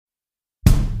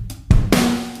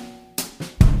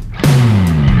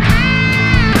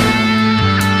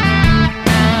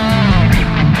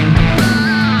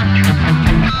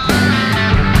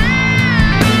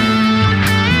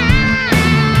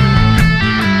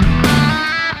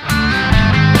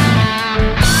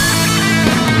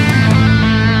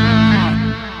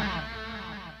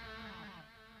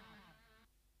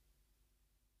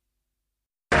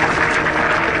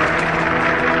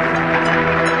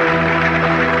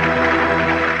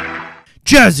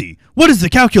Jazzy, what does the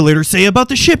calculator say about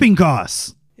the shipping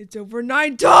costs? It's over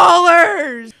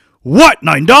 $9. What,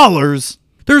 $9?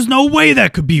 There's no way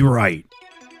that could be right.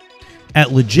 At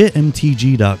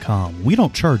legitmtg.com, we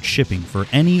don't charge shipping for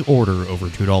any order over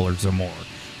 $2 or more.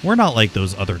 We're not like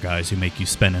those other guys who make you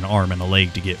spend an arm and a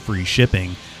leg to get free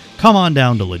shipping. Come on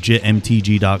down to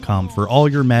legitmtg.com for all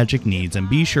your Magic needs and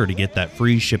be sure to get that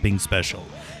free shipping special.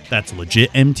 That's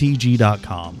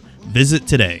legitmtg.com. Visit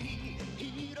today.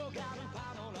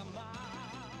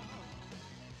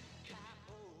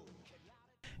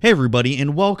 Hey everybody,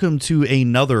 and welcome to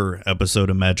another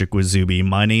episode of Magic with Zuby.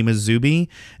 My name is Zuby,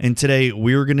 and today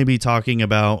we're going to be talking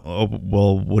about,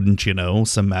 well, wouldn't you know,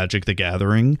 some Magic the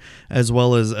Gathering, as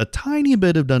well as a tiny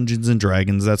bit of Dungeons and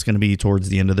Dragons. That's going to be towards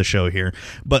the end of the show here,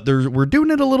 but we're doing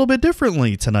it a little bit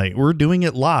differently tonight. We're doing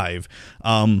it live.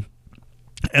 And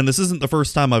this isn't the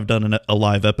first time I've done a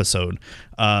live episode.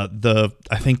 I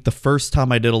think the first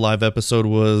time I did a live episode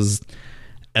was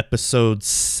episode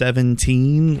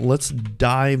 17. Let's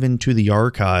dive into the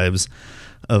archives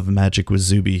of Magic with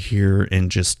Zuby here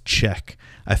and just check.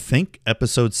 I think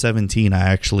episode 17 I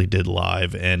actually did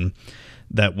live, and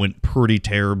that went pretty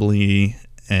terribly,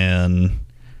 and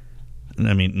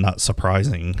I mean, not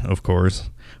surprising, of course.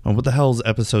 What the hell is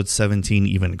episode 17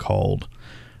 even called?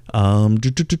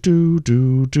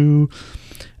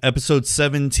 Episode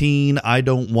 17, I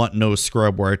Don't Want No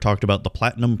Scrub, where I talked about the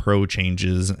Platinum Pro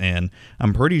changes, and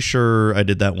I'm pretty sure I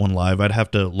did that one live. I'd have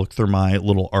to look through my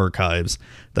little archives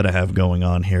that I have going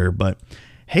on here, but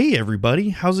hey everybody,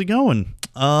 how's it going?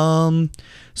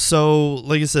 So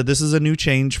like I said, this is a new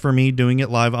change for me doing it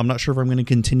live. I'm not sure if I'm going to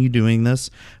continue doing this,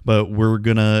 but we're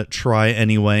going to try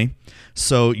anyway.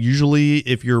 So usually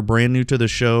if you're brand new to the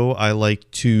show, I like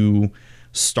to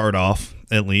start off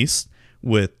at least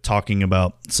with talking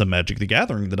about some Magic the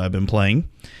Gathering that I've been playing.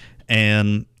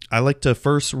 And I like to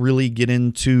first really get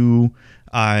into,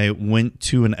 I went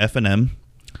to an FNM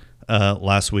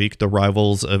last week, the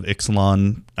Rivals of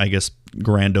Ixalan, I guess,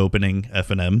 grand opening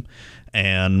FNM.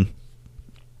 And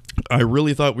I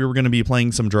really thought we were going to be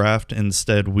playing some draft.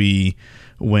 Instead, we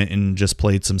went and just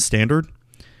played some standard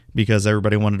because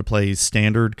everybody wanted to play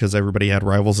standard because everybody had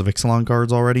Rivals of Ixalan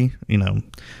cards already, you know.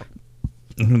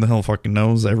 Who the hell fucking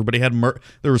knows? Everybody had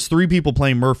there was 3 people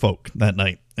playing Merfolk that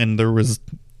night, and there was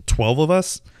 12 of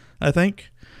us, I think,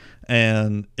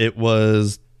 and it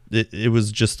was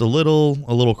just a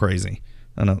little crazy.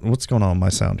 I don't know what's going on with my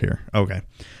sound here. Okay,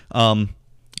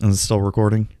 is it still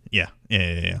recording? Yeah.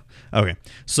 Okay,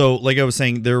 so like I was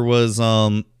saying, there was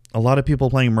a lot of people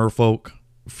playing Merfolk.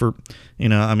 For, you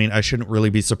know, I mean, I shouldn't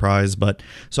really be surprised, but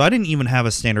so I didn't even have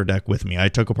a standard deck with me. I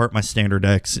took apart my standard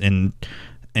decks and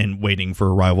waiting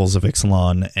for Rivals of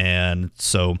Ixalan, and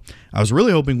so I was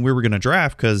really hoping we were going to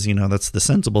draft because, you know, that's the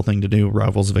sensible thing to do,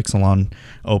 Rivals of Ixalan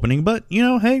opening, but, you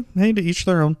know, hey, to each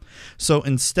their own. So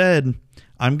instead,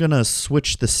 I'm going to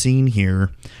switch the scene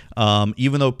here,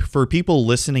 even though for people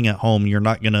listening at home, you're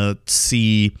not going to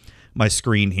see my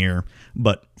screen here,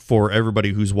 but for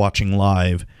everybody who's watching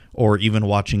live or even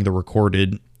watching the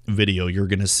recorded video, you're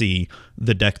going to see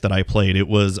the deck that I played. It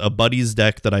was a buddy's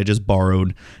deck that I just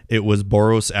borrowed. It was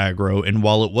Boros aggro, and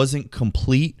while it wasn't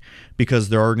complete, because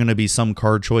there are going to be some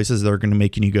card choices that are going to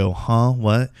make you go, huh,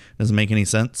 what? Doesn't make any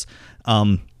sense.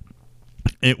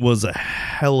 It was a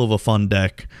hell of a fun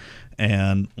deck,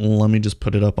 and let me just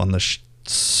put it up on the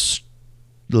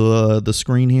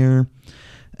screen here.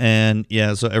 And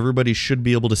yeah, so everybody should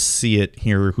be able to see it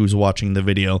here who's watching the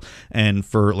video. And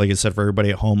for, like I said, for everybody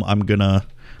at home, I'm gonna...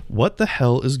 What the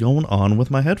hell is going on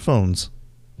with my headphones?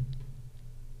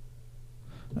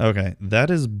 Okay,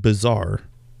 that is bizarre.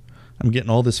 I'm getting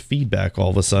all this feedback all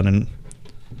of a sudden.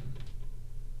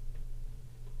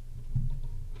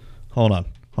 Hold on.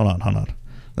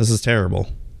 This is terrible.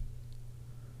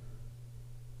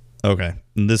 Okay,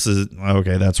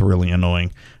 that's really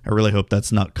annoying. I really hope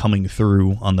that's not coming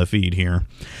through on the feed here.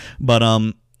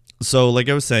 But so like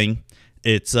I was saying,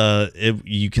 it's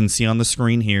you can see on the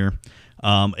screen here.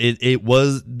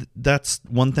 That's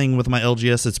one thing with my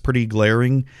LGS. It's pretty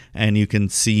glaring, and you can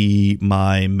see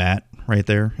my mat right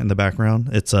there in the background.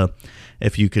 It's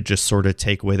if you could just sort of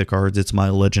take away the cards, it's my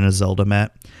Legend of Zelda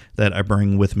mat that I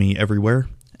bring with me everywhere,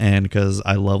 and because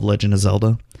I love Legend of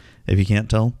Zelda, if you can't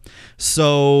tell.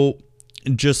 So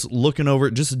just looking over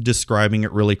it, just describing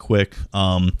it really quick.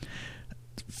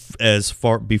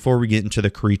 Before we get into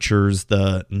the creatures,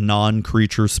 the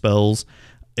non-creature spells,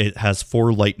 it has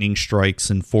 4 lightning strikes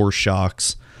and 4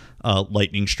 shocks.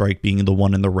 Lightning Strike being the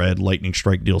one in the red. Lightning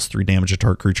Strike deals 3 damage to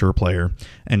target creature or player.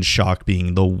 And Shock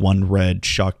being the one red.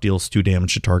 Shock deals 2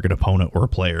 damage to target opponent or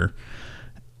player.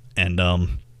 And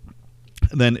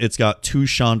Then it's got 2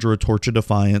 Chandra Torch of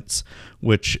Defiance,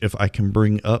 which if I can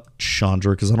bring up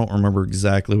Chandra, because I don't remember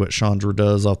exactly what Chandra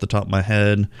does off the top of my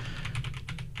head.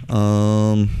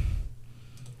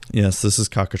 Yes, this is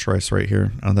Cockatrice right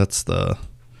here. Oh, that's the...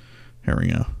 Here we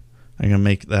go. I can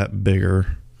make that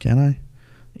bigger. Can I?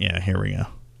 Yeah, here we go.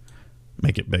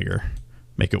 Make it bigger.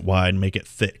 Make it wide. Make it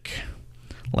thick.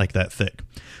 Like that thick.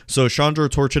 So Chandra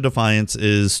Torch of Defiance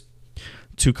is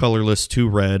 2 colorless, 2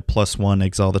 red, +1,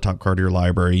 exile the top card of your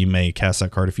library. You may cast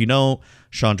that card. If you don't,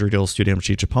 Chandra deals 2 damage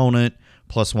to each opponent.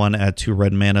 +1, add 2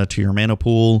 red mana to your mana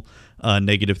pool.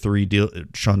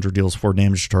 -3, Chandra deals 4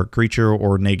 damage to target creature.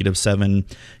 Or -7,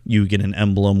 you get an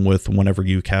emblem with whenever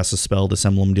you cast a spell, this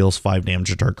emblem deals 5 damage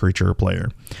to target creature or player.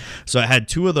 So I had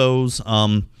 2 of those.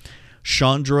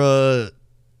 Chandra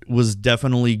was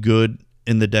definitely good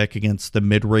in the deck against the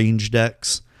mid-range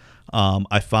decks.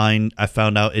 I found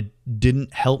out it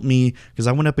didn't help me because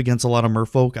I went up against a lot of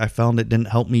Merfolk. I found it didn't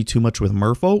help me too much with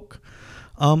Merfolk.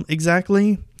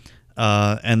 Exactly.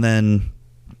 And then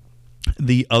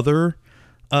the other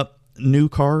new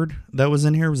card that was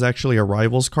in here was actually a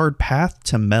Rivals card, Path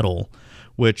to Metal,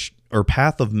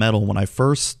 Path of Metal. When I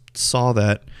first saw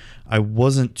that, I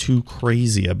wasn't too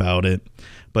crazy about it.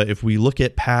 But if we look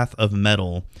at Path of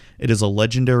Metal, it is a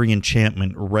legendary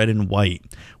enchantment, red and white.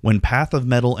 When Path of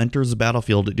Metal enters the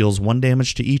battlefield, it deals 1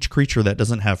 damage to each creature that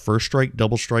doesn't have First Strike,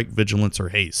 Double Strike, Vigilance, or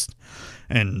Haste.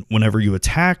 And whenever you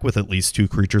attack with at least 2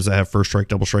 creatures that have First Strike,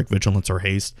 Double Strike, Vigilance, or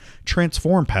Haste,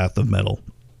 transform Path of Metal.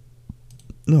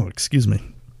 No, excuse me.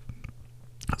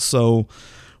 So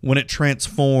when it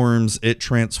transforms, that's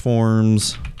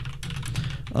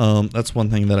one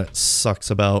thing that it sucks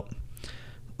about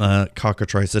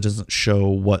Cockatrice. It doesn't show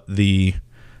what the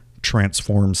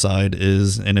transform side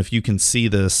is, and if you can see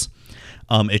this,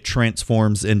 it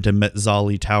transforms into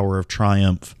Metzali Tower of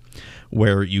Triumph,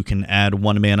 where you can add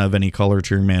 1 mana of any color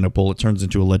to your mana pool. It turns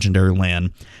into a legendary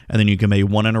land, and then you can pay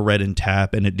 1 and a red and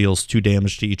tap, and it deals 2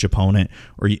 damage to each opponent,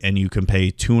 and you can pay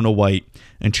 2 and a white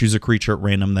and choose a creature at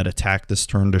random that attack this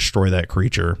turn, destroy that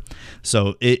creature.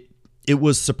 So it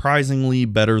was surprisingly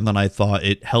better than I thought.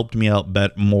 It helped me out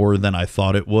more than I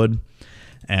thought it would.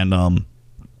 And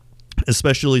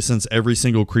especially since every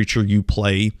single creature you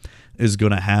play is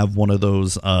going to have one of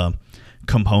those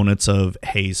components of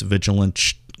haste,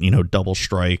 vigilance, double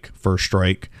strike, first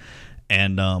strike.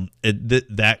 And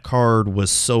that card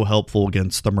was so helpful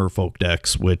against the Merfolk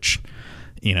decks, which,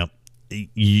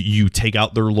 you take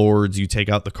out their lords, you take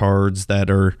out the cards that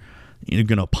are you're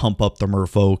going to pump up the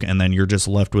Merfolk, and then you're just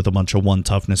left with a bunch of 1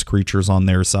 toughness creatures on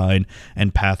their side,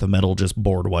 and Path of Metal just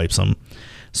board wipes them.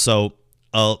 So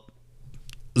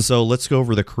let's go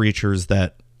over the creatures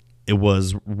that it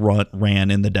was ran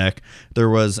in the deck. There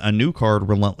was a new card,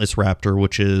 Relentless Raptor,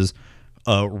 which is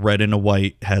red and a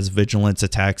white, has vigilance,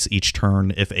 attacks each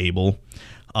turn if able.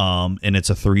 And it's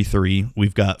a 3/3.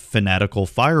 We've got Fanatical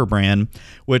Firebrand,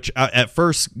 which at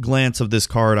first glance of this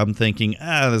card, I'm thinking,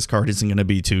 this card isn't going to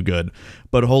be too good.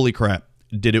 But holy crap,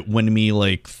 did it win me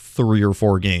like 3 or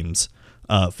 4 games.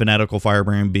 Fanatical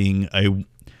Firebrand being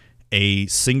a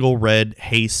single red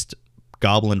haste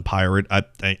goblin pirate.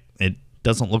 It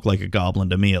doesn't look like a goblin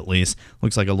to me, at least.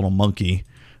 Looks like a little monkey.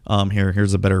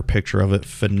 Here's a better picture of it.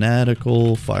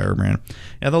 Fanatical Firebrand.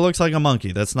 Yeah, that looks like a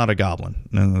monkey. That's not a goblin.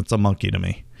 That's a monkey to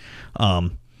me.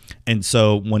 And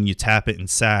so when you tap it and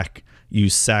sack, you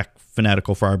sack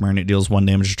Fanatical Firebrand. It deals 1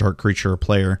 damage to target creature or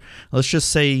player. Let's just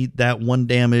say that 1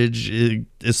 damage,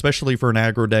 especially for an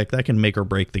aggro deck, that can make or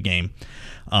break the game.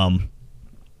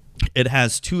 It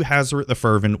has 2 Hazoret the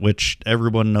Fervent, which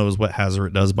everyone knows what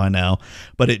Hazoret does by now.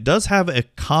 But it does have a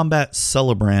Combat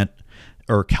Celebrant,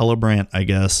 or Celebrant, I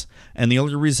guess. And the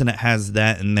only reason it has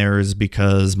that in there is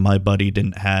because my buddy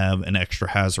didn't have an extra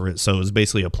Hazoret, so it was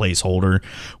basically a placeholder,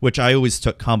 which I always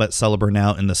took Combat Celebrant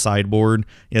out in the sideboard.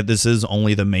 Yet this is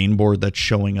only the main board that's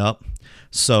showing up.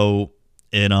 So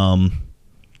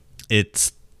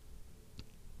it's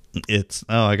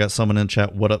I got someone in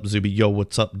chat. What up, Zuby? Yo,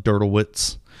 what's up,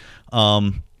 Dirtlewitz?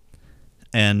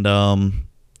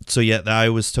 So yeah, I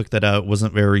always took that out. It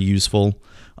wasn't very useful.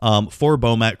 4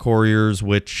 Bomat Couriers,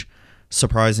 which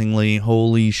surprisingly,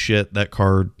 holy shit, that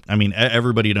card, I mean,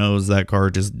 everybody knows that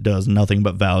card just does nothing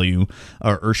but value.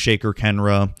 Earthshaker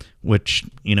Kenra, which,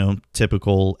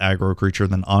 typical aggro creature,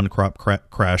 then On-Crop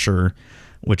Crasher,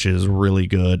 which is really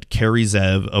good. Carry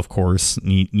Zev, of course,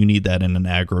 you need that in an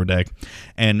aggro deck.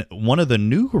 And one of the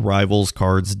new Rivals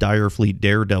cards, Direfleet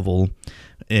Daredevil,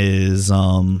 is,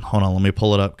 hold on, let me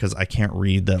pull it up because I can't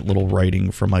read that little writing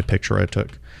from my picture I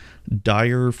took.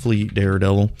 Dire Fleet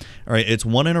Daredevil. All right, it's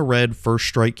 1 in a red, first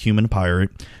strike human pirate.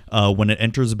 When it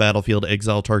enters the battlefield,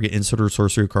 exile target instant or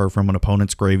sorcery card from an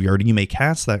opponent's graveyard. You may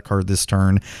cast that card this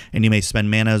turn, and you may spend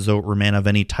mana, Zote, or mana of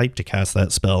any type to cast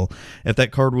that spell. If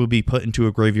that card will be put into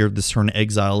a graveyard this turn,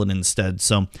 exile it instead.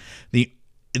 So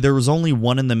there was only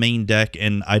one in the main deck,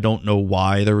 and I don't know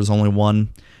why there was only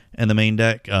one in the main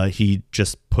deck. He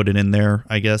just put it in there,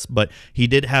 I guess, but he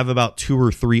did have about 2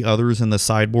 or 3 others in the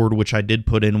sideboard, which I did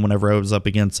put in whenever I was up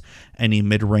against any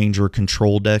mid-range or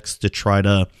control decks to try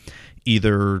to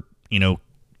either,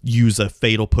 use a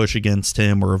Fatal Push against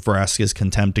him or a Vraska's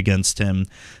Contempt against him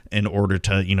in order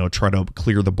to, try to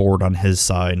clear the board on his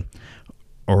side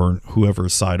or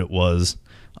whoever's side it was.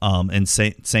 And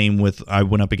same with, I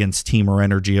went up against Temur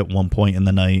Energy at one point in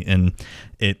the night, and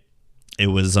it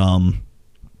was, and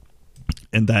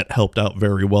that helped out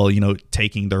very well,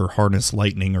 taking their Harness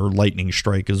Lightning or Lightning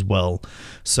Strike as well.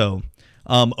 So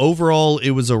overall,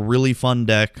 it was a really fun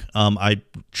deck. I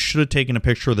should have taken a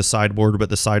picture of the sideboard, but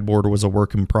the sideboard was a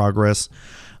work in progress.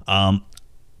 I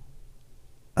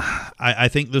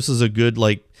think this is a good,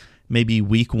 maybe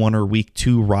week 1 or week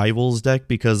 2 Rivals deck,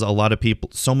 because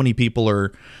so many people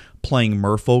are playing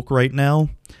Merfolk right now,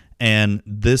 and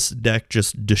this deck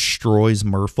just destroys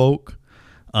Merfolk.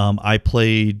 I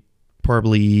played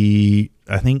probably,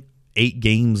 I think, 8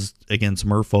 games against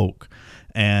Merfolk,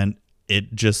 and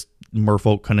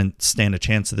Merfolk couldn't stand a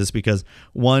chance of this, because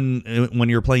when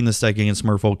you're playing this deck against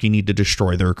Merfolk, you need to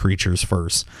destroy their creatures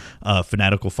first.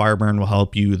 Fanatical Fireburn will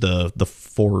help you. The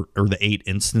 4 or the 8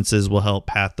 instances will help.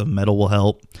 Path of Metal will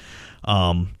help.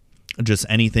 Just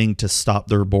anything to stop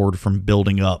their board from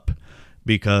building up,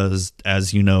 because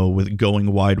as you know, with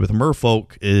going wide with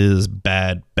Merfolk is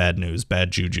bad news,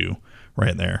 bad juju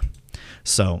right there.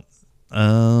 So,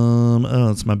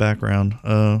 it's my background.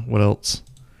 What else?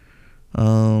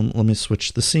 Let me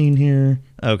switch the scene here.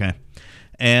 Okay.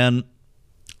 And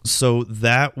so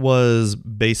that was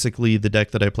basically the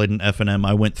deck that I played in FNM.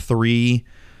 I went 3-1,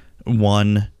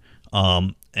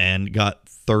 and got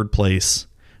 3rd place.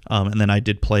 And then I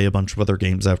did play a bunch of other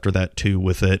games after that too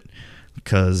with it,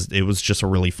 because it was just a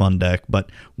really fun deck.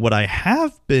 But what I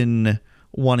have been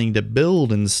wanting to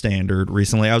build in Standard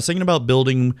recently, I was thinking about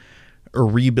building or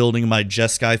rebuilding my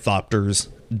Jeskai Thopters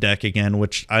deck again,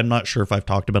 which I'm not sure if I've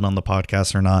talked about on the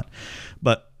podcast or not,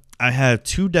 but I have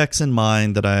 2 decks in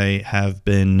mind that I have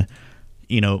been,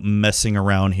 messing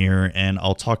around here, and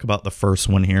I'll talk about the first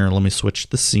one here. Let me switch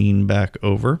the scene back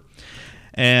over.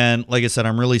 And like I said,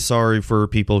 I'm really sorry for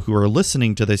people who are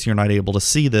listening to this. You're not able to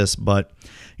see this, but,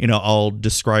 I'll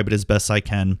describe it as best I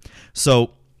can.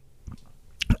 So,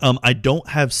 I don't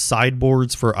have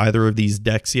sideboards for either of these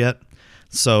decks yet,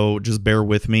 so just bear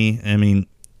with me. I mean,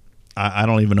 I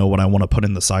don't even know what I want to put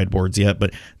in the sideboards yet,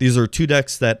 but these are 2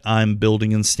 decks that I'm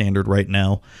building in Standard right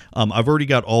now. I've already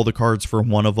got all the cards for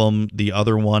one of them. The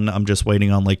other one, I'm just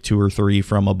waiting on 2 or 3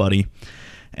 from a buddy.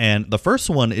 And the first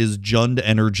one is Jund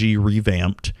Energy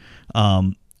Revamped.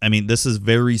 This is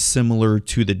very similar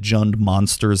to the Jund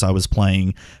monsters I was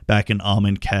playing back in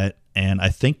Amonkhet, and I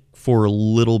think for a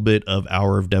little bit of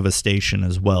Hour of Devastation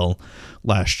as well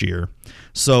last year.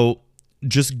 So,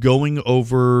 just going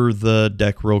over the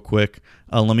deck real quick,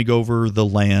 let me go over the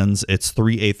lands. It's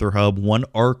 3 Aether Hub, 1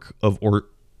 Arc of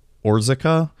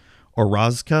Orzhaka.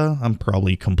 I'm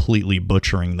probably completely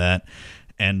butchering that.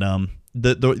 And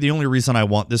the only reason I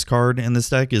want this card in this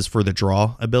deck is for the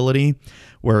draw ability,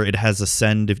 where it has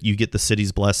Ascend if you get the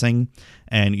City's Blessing,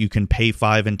 and you can pay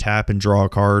 5 and tap and draw a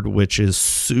card, which is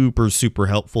super, super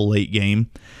helpful late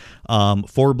game.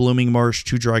 4 Blooming Marsh,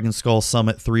 2 Dragon Skull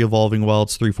Summit, 3 Evolving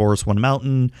Wilds, 3 Forest, 1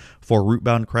 Mountain, 4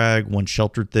 Rootbound Crag, 1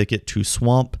 Sheltered Thicket, 2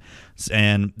 Swamp.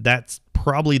 And that's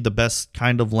probably the best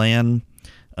kind of land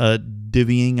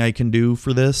divvying I can do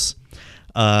for this.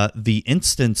 The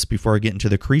instants, before I get into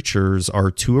the creatures, are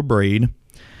 2 Abrade,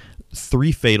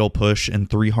 3 Fatal Push, and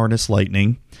 3 Harness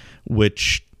Lightning,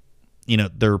 which,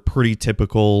 they're pretty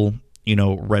typical,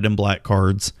 red and black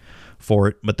cards for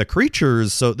it. But the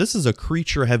creatures, so this is a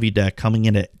creature heavy deck coming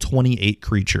in at 28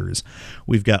 creatures.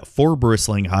 We've got 4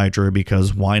 Bristling Hydra,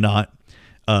 because why not?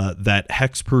 That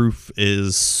Hexproof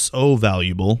is so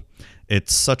valuable.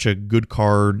 It's such a good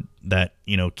card that,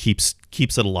 keeps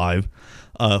it alive.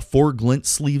 4 Glint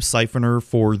Sleeve Siphoner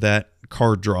for that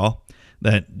card draw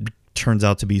that turns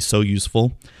out to be so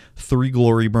useful. 3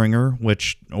 Glorybringer,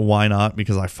 which why not?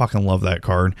 Because I fucking love that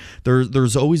card.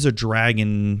 There's always a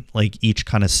dragon each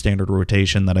kind of standard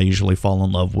rotation that I usually fall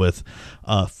in love with.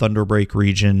 Thunderbreak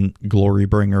Regent,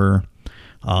 Glorybringer.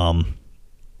 I'm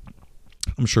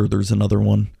sure there's another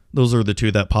one. Those are the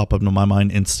two that pop up into my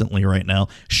mind instantly right now.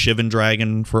 Shivan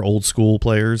Dragon for old school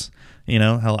players. You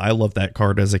know, hell, I loved that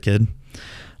card as a kid.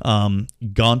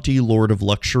 Gonti, Lord of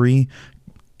Luxury.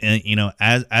 And, you know,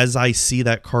 as I see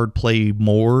that card played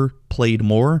more,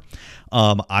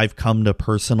 I've come to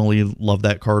personally love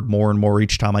that card more and more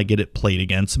each time I get it played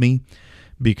against me,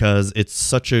 because it's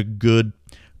such a good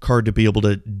card to be able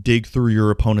to dig through your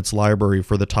opponent's library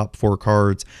for the top 4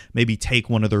 cards, maybe take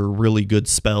one of their really good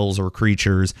spells or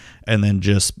creatures, and then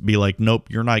just be like, nope,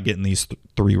 you're not getting these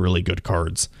 3 really good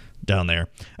cards down there.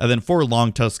 And then 4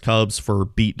 Longtusk Cubs for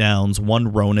beatdowns,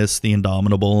 1 Ronus the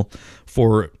Indomitable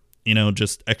for, you know,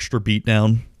 just extra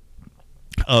beatdown.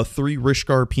 3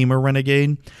 Rishgar Pima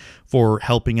Renegade for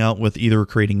helping out with either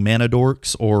creating mana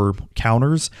dorks or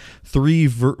counters. 3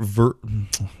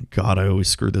 God, I always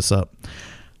screw this up.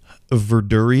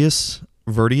 Verdius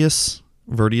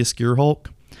Gearhulk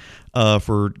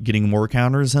for getting more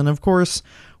counters. And of course,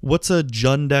 what's a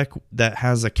Jund deck that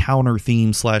has a counter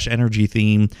theme / energy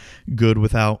theme good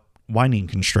without Whining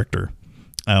Constrictor?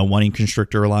 Whining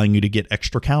Constrictor allowing you to get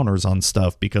extra counters on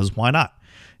stuff, because why not?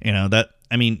 You know, that,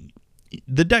 I mean,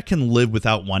 the deck can live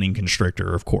without Whining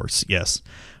Constrictor, of course, yes.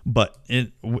 But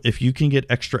if you can get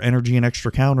extra energy and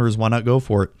extra counters, why not go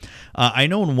for it? I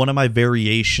know in one of my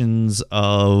variations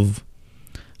of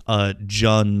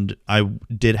Jund, I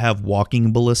did have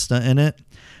Walking Ballista in it.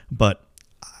 But,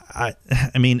 I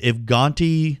mean, if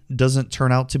Gonti doesn't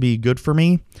turn out to be good for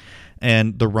me,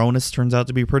 and the Ronus turns out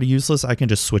to be pretty useless, I can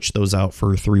just switch those out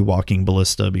for 3 Walking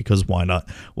Ballista, because why not?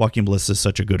 Walking Ballista is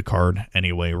such a good card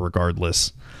anyway,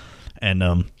 regardless.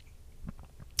 And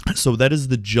so that is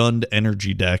the Jund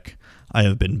energy deck I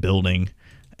have been building,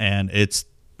 and it's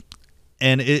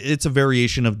a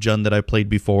variation of Jund that I played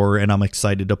before, and I'm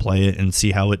excited to play it and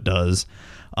see how it does.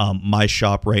 My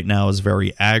shop right now is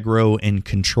very aggro and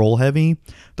control heavy.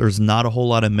 There's not a whole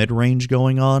lot of mid-range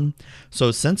going on. So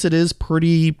since it is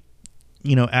pretty,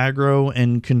 you know, aggro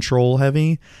and control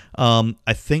heavy,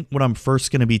 I think what I'm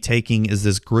first going to be taking is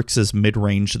this Grixis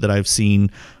mid-range that I've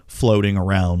seen floating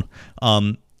around.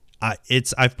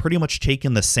 I've pretty much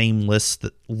taken the same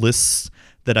lists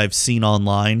that I've seen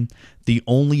online. The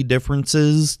only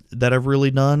differences that I've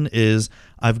really done is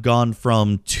I've gone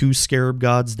from 2 Scarab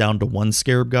Gods down to 1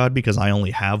 Scarab God, because I only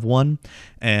have one,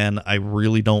 and I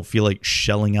really don't feel like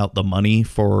shelling out the money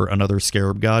for another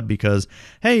Scarab God, because,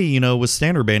 hey, you know, with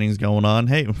standard bannings going on,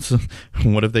 hey,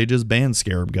 what if they just ban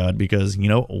Scarab God? Because, you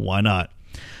know, why not?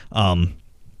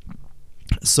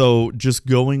 So just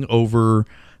going over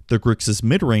the Grixis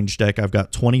mid-range deck, I've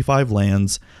got 25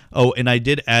 lands. Oh, and I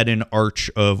did add an Arch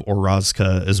of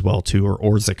Orazka as well, too, or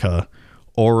Orzika,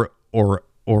 or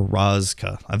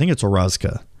Orazka. I think it's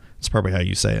Orazka. It's probably how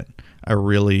you say it. I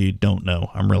really don't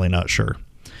know. I'm really not sure.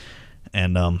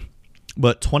 And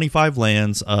but 25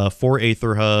 lands, 4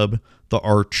 Aether Hub, the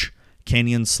Arch,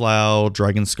 Canyon Slough,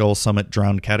 Dragon Skull Summit,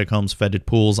 Drowned Catacombs, Fetid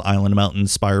Pools, Island Mountain,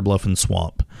 Spire Bluff, and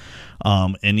Swamp.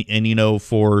 And you know,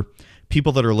 for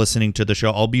people that are listening to the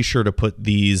show, I'll be sure to put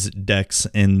these decks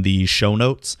in the show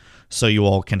notes so you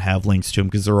all can have links to them,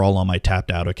 because they're all on my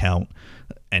Tapped Out account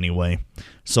anyway.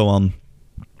 So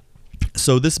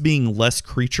so this being less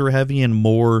creature heavy and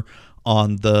more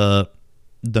on the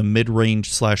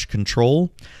mid-range /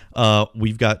 control,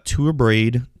 we've got 2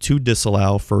 Abrade, 2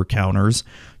 Disallow for counters,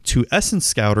 2 Essence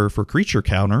Scouter for creature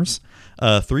counters,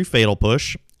 3 Fatal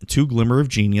Push, 2 Glimmer of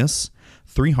Genius,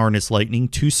 3 Harness Lightning,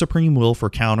 2 Supreme Will for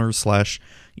counters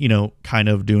 / you know, kind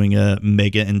of doing a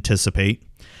Mega Anticipate,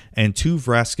 and 2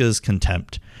 Vraska's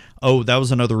Contempt. Oh, that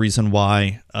was another reason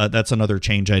why. That's another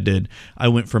change I did. I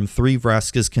went from 3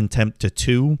 Vraska's Contempt to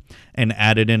 2 and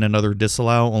added in another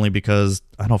Disallow, only because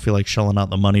I don't feel like shelling out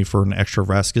the money for an extra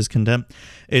Vraska's Contempt.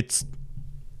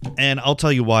 And I'll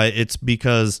tell you why. It's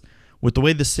because with the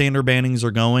way the standard bannings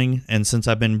are going, and since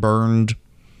I've been burned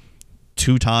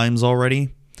 2 times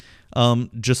already,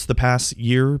 just the past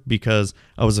year, because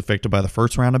I was affected by the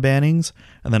first round of bannings,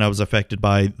 and then I was affected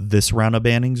by this round of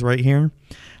bannings right here.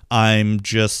 I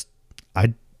just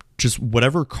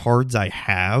whatever cards I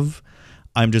have,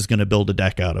 I'm just going to build a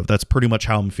deck out of. That's pretty much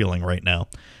how I'm feeling right now.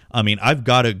 I mean, I've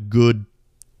got a good,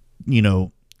 you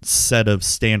know, set of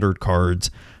standard cards,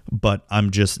 but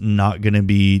I'm just not going to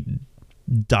be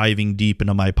diving deep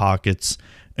into my pockets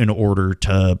in order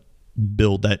to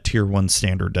build that tier 1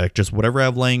 standard deck. Just whatever I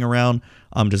have laying around,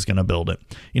 I'm just going to build it.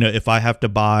 You know, if I have to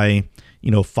buy,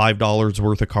 you know, $5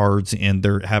 worth of cards and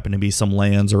there happen to be some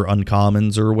lands or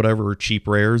uncommons or whatever, or cheap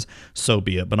rares, so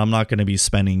be it. But I'm not going to be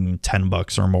spending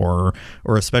 $10 or more,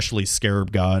 or especially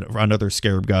Scarab God, or another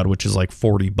Scarab God, which is like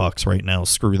 $40 right now.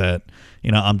 Screw that.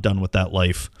 You know, I'm done with that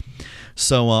life.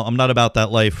 So I'm not about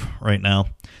that life right now.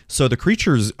 So the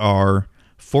creatures are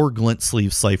 4 Glint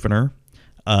Sleeve Siphoner,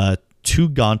 2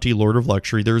 Gonti Lord of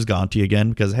Luxury. There's Gonti again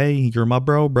because, hey, you're my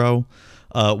bro.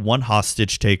 1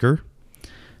 Hostage Taker,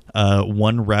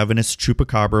 1 Ravenous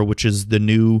Chupacabra, which is the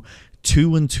new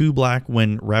 2 and 2 black.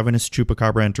 When Ravenous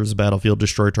Chupacabra enters the battlefield,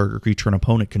 destroy target creature an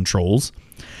opponent controls.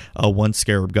 1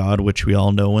 Scarab God, which we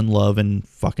all know and love and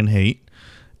fucking hate.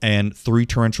 And 3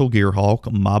 Torrential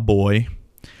Gearhulk, my boy.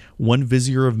 1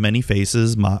 Vizier of Many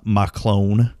Faces, my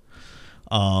clone.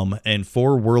 And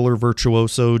 4 Whirler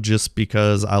Virtuoso, just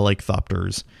because I like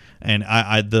Thopters. And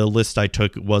I the list I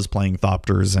took was playing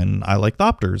Thopters, and I like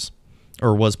Thopters.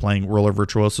 Or was playing Whirler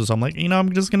Virtuoso, so I'm like,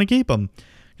 I'm just going to keep them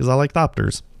because I like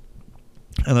Thopters.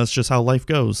 And that's just how life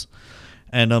goes.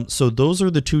 And so those are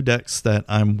the 2 decks that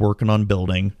I'm working on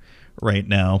building right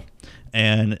now.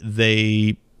 And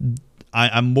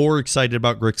I'm more excited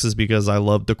about Grixis because I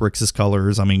love the Grixis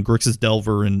colors. I mean, Grixis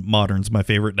Delver in Modern's my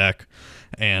favorite deck.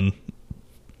 And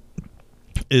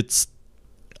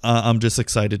I'm just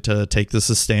excited to take this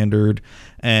as standard.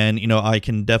 And, I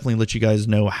can definitely let you guys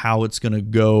know how it's going to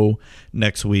go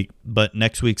next week. But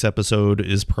next week's episode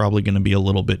is probably going to be a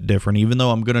little bit different, even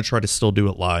though I'm going to try to still do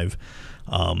it live.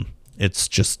 It's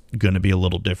just going to be a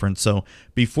little different. So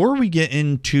before we get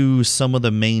into some of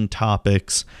the main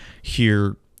topics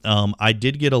here, I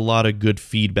did get a lot of good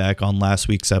feedback on last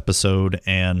week's episode,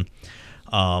 and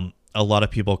a lot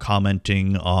of people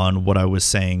commenting on what I was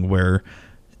saying where,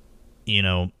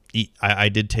 I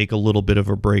did take a little bit of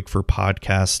a break for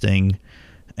podcasting,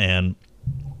 and,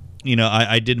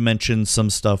 I did mention some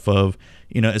stuff of,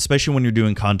 especially when you're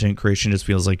doing content creation, it just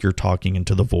feels like you're talking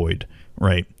into the void,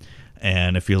 right?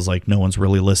 And it feels like no one's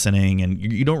really listening, and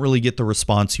you don't really get the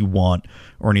response you want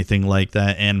or anything like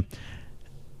that.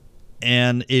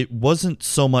 And it wasn't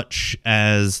so much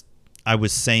as I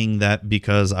was saying that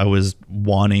because I was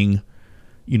wanting,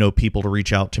 people to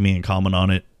reach out to me and comment on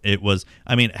it. It was,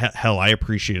 hell, I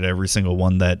appreciated every single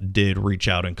one that did reach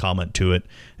out and comment to it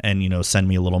and, send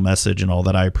me a little message and all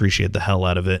that. I appreciate the hell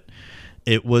out of it.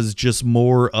 It was just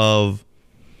more of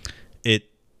it.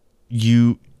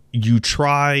 You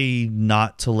try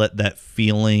not to let that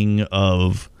feeling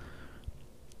of,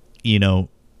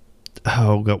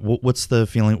 oh God, what's the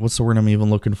feeling? What's the word I'm even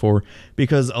looking for?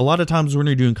 Because a lot of times when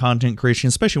you're doing content creation,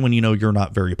 especially when you're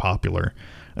not very popular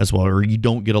as well, or you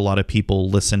don't get a lot of people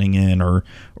listening in or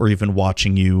even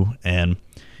watching you, and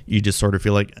you just sort of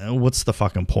feel like, what's the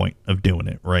fucking point of doing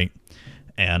it, right?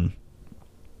 And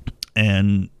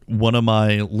one of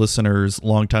my listeners,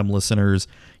 longtime listeners,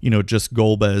 just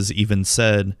Golbez even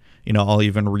said, I'll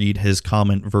even read his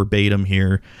comment verbatim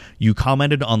here. You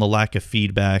commented on the lack of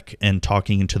feedback and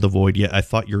talking into the void, yet I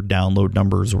thought your download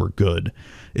numbers were good.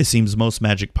 It seems most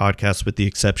Magic podcasts, with the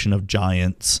exception of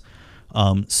Giants,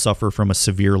 suffer from a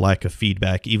severe lack of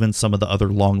feedback. Even some of the other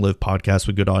long-lived podcasts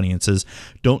with good audiences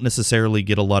don't necessarily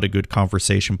get a lot of good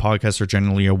conversation. Podcasts are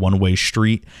generally a one-way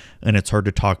street, and it's hard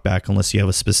to talk back unless you have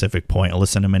a specific point. I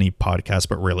listen to many podcasts,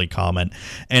 but rarely comment.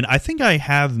 And I think I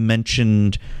have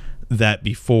mentioned that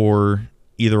before,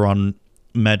 either on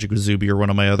Magic with Zuby or one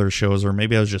of my other shows, or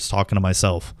maybe I was just talking to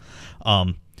myself.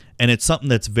 And it's something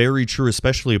that's very true,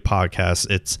 especially a podcast.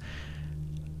 It's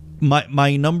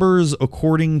my numbers,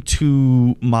 according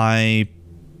to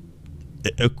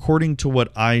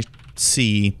what I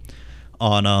see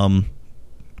on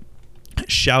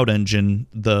Shout Engine,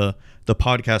 the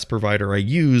podcast provider I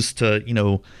use to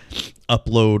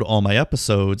upload all my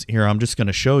episodes. Here, I'm just going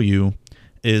to show you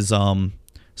is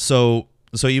so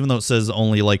even though it says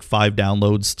only like 5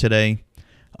 downloads today,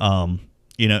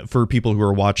 for people who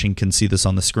are watching can see this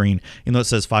on the screen. Even though it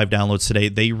says 5 downloads today,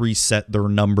 they reset their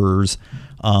numbers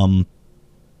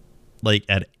like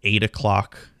at 8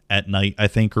 o'clock at night, I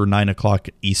think, or 9 o'clock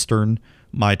Eastern,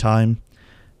 my time.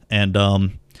 And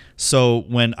so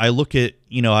when I look at,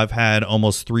 I've had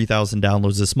almost 3,000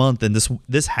 downloads this month, and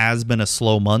this has been a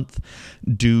slow month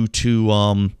due to,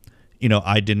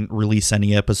 I didn't release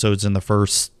any episodes in the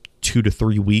first 2 to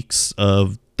 3 weeks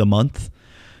of the month.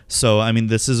 So,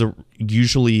 this is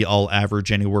usually I'll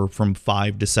average anywhere from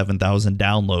 5,000 to 7,000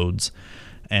 downloads.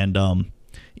 And,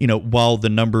 while the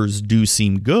numbers do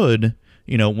seem good,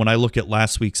 when I look at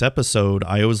last week's episode,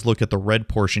 I always look at the red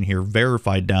portion here,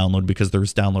 verified download, because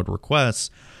there's download requests.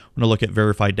 When I look at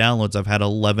verified downloads, I've had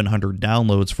 1,100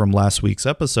 downloads from last week's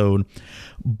episode.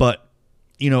 But,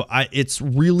 it's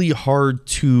really hard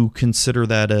to consider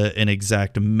that an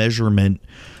exact measurement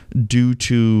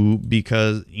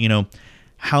because,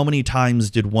 how many times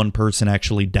did one person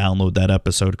actually download that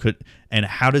episode? And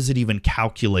how does it even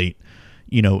calculate,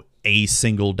 a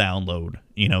single download?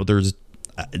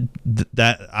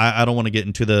 I don't want to get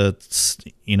into the,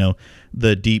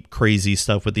 the deep crazy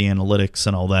stuff with the analytics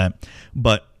and all that,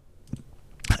 but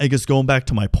I guess going back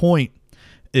to my point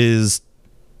is,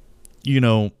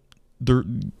 with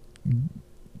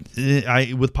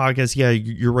podcasts, yeah,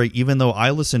 you're right. Even though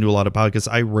I listen to a lot of podcasts,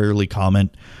 I rarely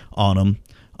comment on them.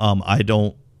 I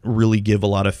don't really give a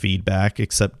lot of feedback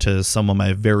except to some of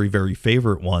my very, very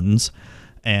favorite ones.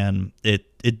 And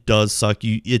it does suck.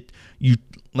 You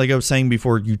like I was saying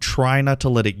before, you try not to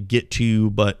let it get to you,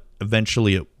 but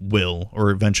eventually it will,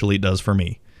 or eventually it does for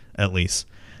me, at least.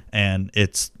 And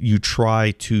you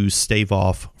try to stave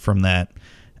off from that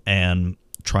and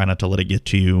try not to let it get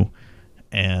to you.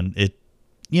 And it,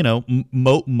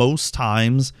 most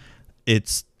times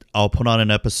I'll put on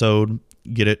an episode,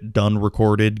 get it done,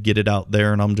 recorded, get it out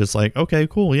there. And I'm just like, okay,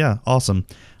 cool. Yeah. Awesome.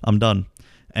 I'm done.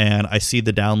 And I see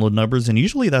the download numbers, and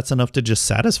usually that's enough to just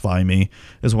satisfy me,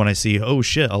 is when I see, oh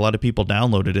shit, a lot of people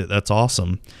downloaded it. That's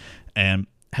awesome. And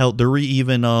hell, there were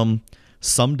even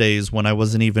some days when I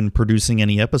wasn't even producing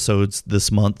any episodes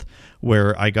this month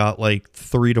where I got like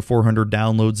 300 to 400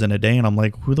 downloads in a day, and I'm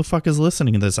like, who the fuck is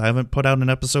listening to this? I haven't put out an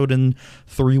episode in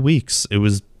 3 weeks. It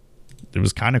was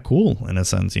kind of cool in a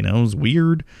sense, it was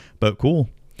weird but cool.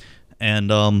 And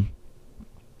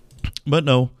but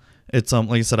no, it's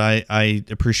like I said, I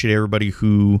appreciate everybody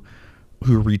who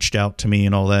reached out to me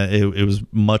and all that. It was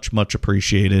much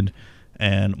appreciated,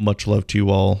 and much love to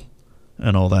you all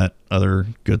and all that other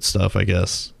good stuff, I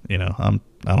guess. I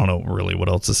don't know really what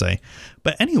else to say.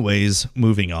 But anyways,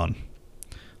 moving on.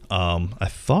 I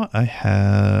thought I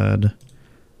had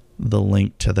the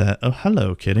link to that. Oh,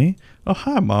 hello, Kitty. Oh,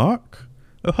 hi, Mark.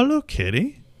 Oh, hello,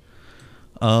 Kitty.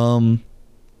 Okay.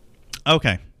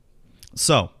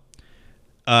 So,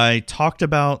 I talked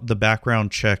about the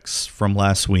background checks from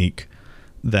last week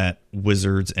that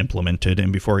Wizards implemented.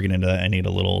 And before I get into that, I need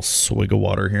a little swig of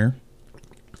water here.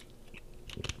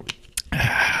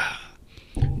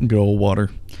 Good old water.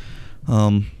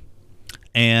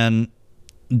 And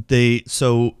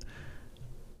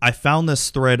I found this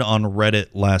thread on Reddit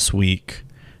last week,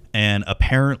 and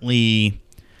apparently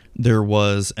there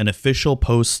was an official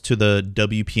post to the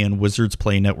WPN Wizards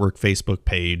Play Network Facebook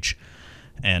page,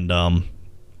 and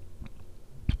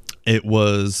it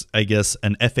was, I guess,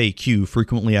 an FAQ,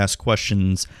 frequently asked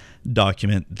questions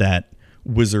document that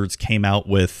Wizards came out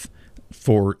with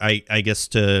for, I guess,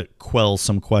 to quell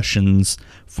some questions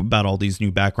about all these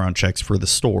new background checks for the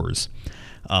stores.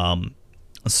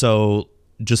 So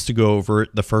just to go over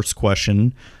it, the first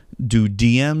question: do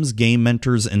DMs, game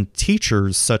mentors, and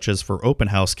teachers, such as for open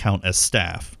house, count as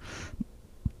staff?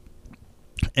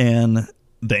 And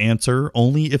the answer: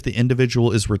 only if the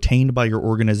individual is retained by your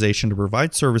organization to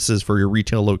provide services for your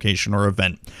retail location or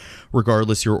event.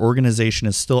 Regardless, your organization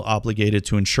is still obligated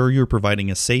to ensure you're providing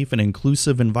a safe and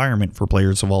inclusive environment for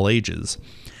players of all ages.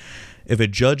 If a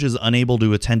judge is unable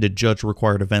to attend a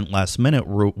judge-required event last minute,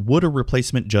 would a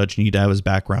replacement judge need to have his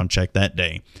background checked that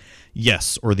day?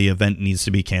 Yes, or the event needs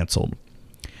to be canceled.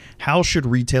 How should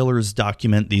retailers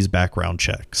document these background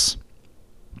checks?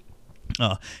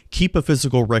 Keep a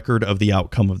physical record of the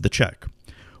outcome of the check.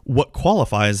 What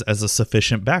qualifies as a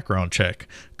sufficient background check?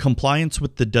 Compliance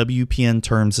with the WPN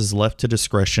terms is left to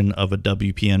discretion of a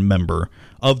WPN member,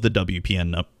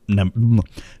 WPN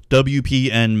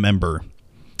member.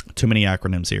 Too many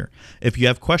acronyms here. If you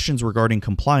have questions regarding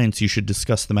compliance, you should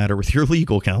discuss the matter with your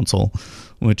legal counsel,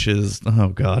 which is, oh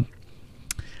God.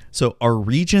 So are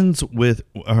regions where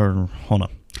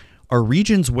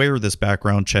this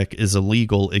background check is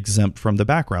illegal exempt from the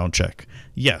background check?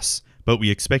 Yes, but we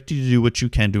expect you to do what you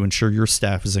can to ensure your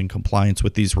staff is in compliance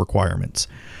with these requirements.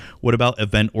 What about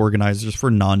event organizers for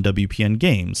non-WPN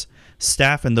games?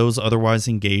 Staff and those otherwise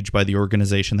engaged by the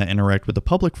organization that interact with the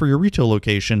public for your retail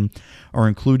location are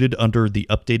included under the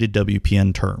updated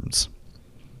WPN terms.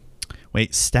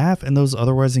 Wait, staff and those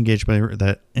otherwise engaged by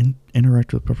that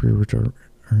interact with the public for your retail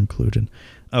are included.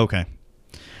 Okay.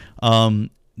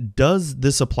 Does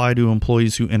this apply to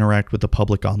employees who interact with the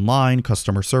public online,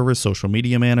 customer service, social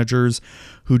media managers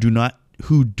who do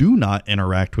not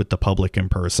interact with the public in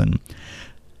person?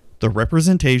 The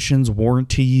representations,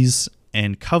 warranties,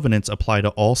 and covenants apply to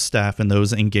all staff and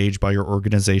those engaged by your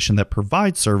organization that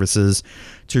provide services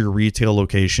to your retail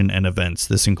location and events.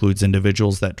 This includes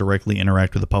individuals that directly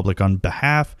interact with the public on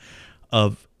behalf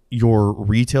of your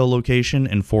retail location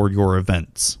and for your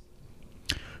events.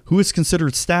 Who is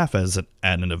considered staff at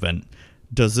an event?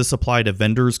 Does this apply to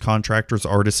vendors, contractors,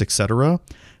 artists, etc.?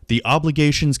 The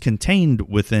obligations contained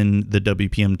within the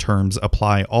WPN terms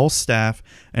apply all staff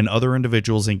and other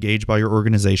individuals engaged by your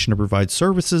organization to provide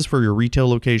services for your retail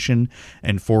location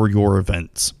and for your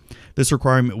events. This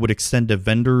requirement would extend to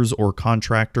vendors or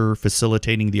contractor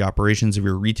facilitating the operations of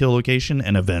your retail location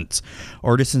and events.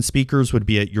 Artists and speakers would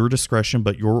be at your discretion,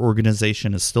 but your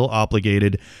organization is still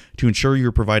obligated to ensure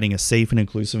you're providing a safe and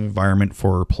inclusive environment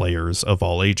for players of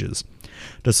all ages.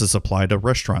 Does this apply to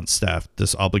restaurant staff?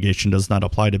 This obligation does not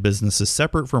apply to businesses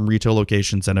separate from retail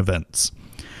locations and events.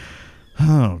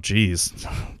 Oh, geez.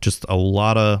 Just a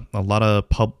lot of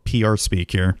pub PR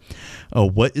speak here.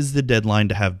 What is the deadline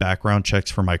to have background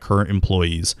checks for my current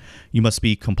employees? You must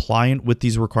be compliant with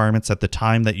these requirements at the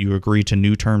time that you agree to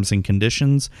new terms and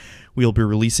conditions. We'll be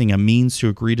releasing a means to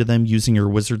agree to them using your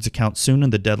Wizards account soon,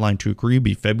 and the deadline to agree will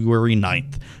be February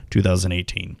 9th,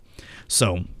 2018.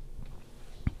 So,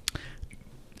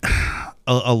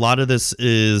 a lot of this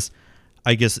is,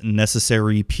 I guess,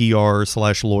 necessary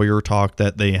PR/lawyer talk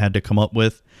that they had to come up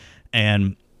with.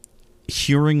 And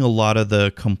hearing a lot of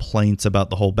the complaints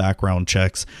about the whole background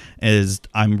checks is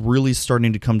I'm really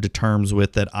starting to come to terms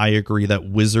with that. I agree that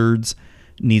Wizards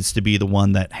needs to be the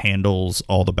one that handles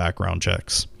all the background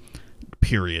checks,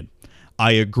 period.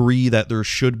 I agree that there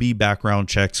should be background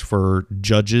checks for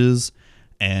judges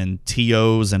and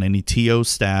TOs and any TO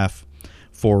staff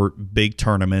for big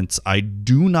tournaments. I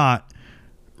do not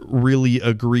really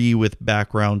agree with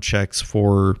background checks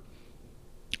for,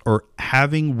 or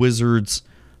having Wizards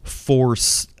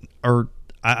force, or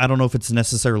I don't know if it's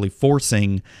necessarily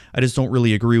forcing. I just don't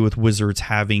really agree with Wizards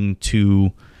having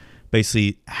to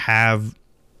basically have,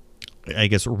 I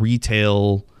guess,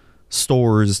 retail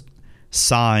stores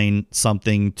sign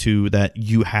something to that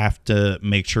you have to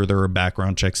make sure there are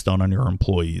background checks done on your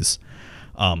employees.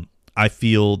 I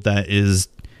feel that is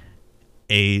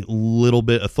a little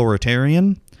bit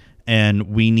authoritarian, and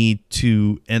we need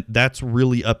to, and that's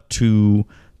really up to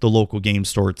the local game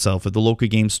store itself. If the local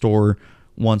game store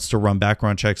wants to run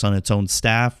background checks on its own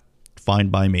staff, fine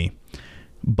by me.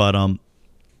 But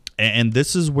and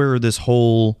this is where this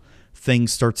whole thing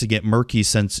starts to get murky,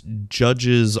 since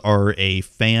judges are a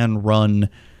fan-run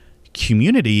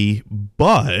community,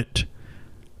 but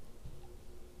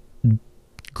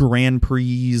Grand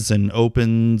Prix and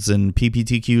Opens and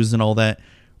PPTQs and all that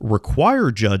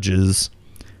require judges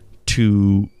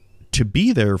to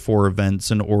be there for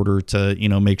events in order to, you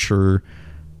know, make sure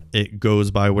it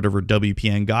goes by whatever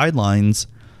WPN guidelines.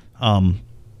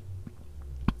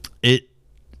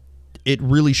 It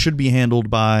really should be handled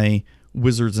by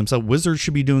Wizards themselves. Wizards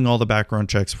should be doing all the background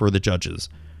checks for the judges,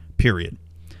 period.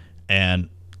 And,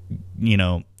 you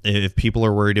know, if people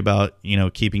are worried about, you know,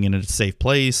 keeping it in a safe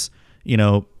place, you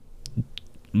know,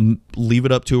 leave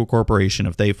it up to a corporation.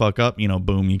 If they fuck up, you know,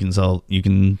 boom, you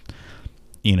can,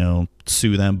 you know,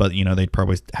 sue them. But, you know, they'd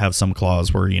probably have some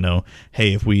clause where, you know,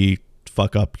 hey, if we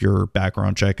fuck up your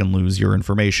background check and lose your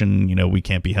information, you know, we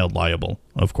can't be held liable,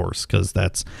 of course, because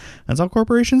that's how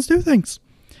corporations do things.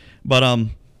 But I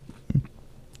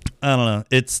don't know.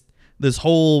 It's this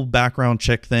whole background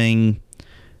check thing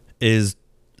is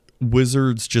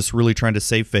Wizards just really trying to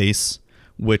save face,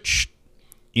 which,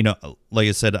 you know, like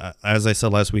I said, as I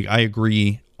said last week, I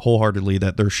agree wholeheartedly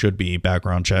that there should be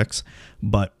background checks,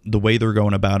 but the way they're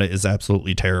going about it is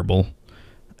absolutely terrible,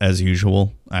 as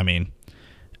usual. I mean,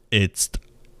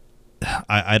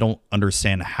 I don't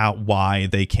understand why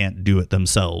they can't do it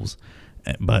themselves,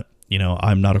 but, you know,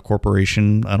 I'm not a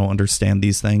corporation. I don't understand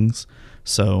these things,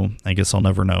 so I guess I'll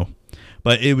never know.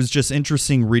 But it was just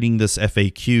interesting reading this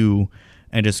FAQ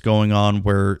and just going on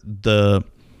where the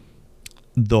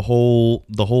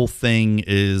whole thing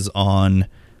is on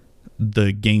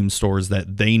the game stores,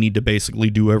 that they need to basically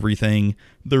do everything.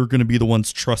 They're going to be the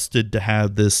ones trusted to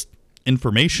have this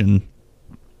information.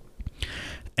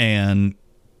 And,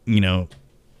 you know,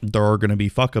 there are going to be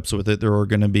fuck ups with it. There are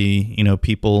going to be, you know,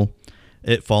 people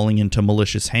it falling into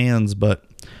malicious hands. But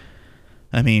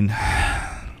I mean,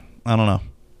 I don't know.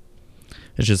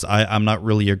 It's just, I'm not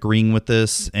really agreeing with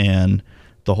this. And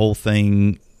the whole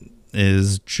thing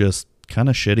is just kind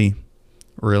of shitty,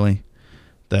 really.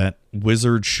 That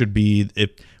Wizards should be,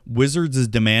 if Wizards is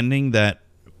demanding that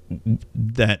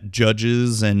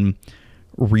judges and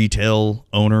retail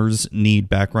owners need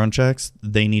background checks,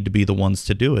 they need to be the ones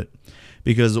to do it.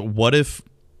 Because what if,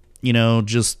 you know,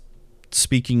 just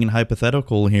speaking in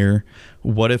hypothetical here,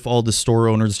 what if all the store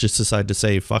owners just decide to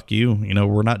say, fuck you, you know,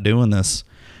 we're not doing this.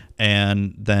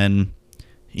 And then,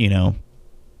 you know,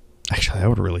 actually that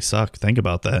would really suck. Think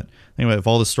about that. Anyway, if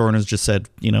all the store owners just said,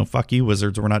 you know, fuck you,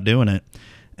 Wizards, we're not doing it.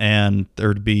 And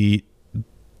there'd be,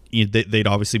 they'd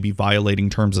obviously be violating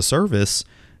terms of service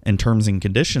and terms and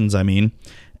conditions, I mean,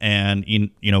 and, you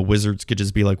know, Wizards could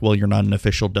just be like, well, you're not an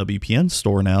official WPN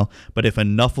store now. But if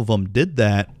enough of them did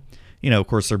that, of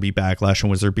course there'd be backlash and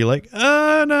Wizard be like,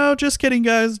 no, just kidding,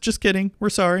 guys. Just kidding. We're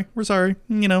sorry. We're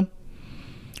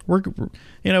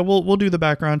we'll do the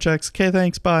background checks. Okay,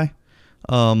 thanks. Bye.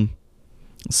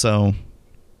 So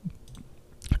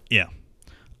yeah,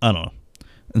 I don't know.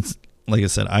 It's like I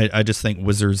said, I just think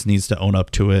Wizards needs to own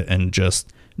up to it and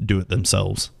just do it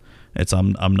themselves.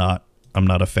 I'm not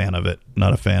a fan of it.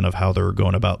 Not a fan of how they're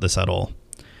going about this at all.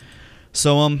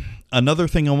 So another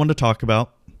thing I wanted to talk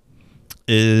about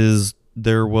is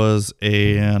there was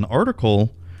an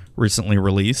article recently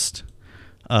released,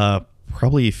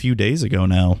 probably a few days ago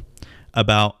now,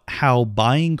 about how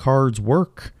buying cards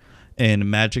work in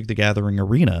Magic the Gathering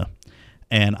Arena.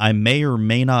 And I may or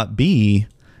may not be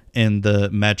in the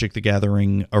Magic the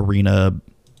Gathering Arena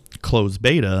closed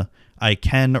beta. I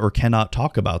can or cannot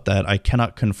talk about that. I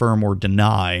cannot confirm or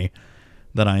deny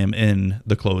that I am in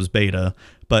the closed beta,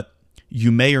 but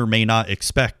you may or may not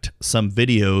expect some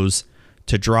videos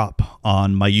to drop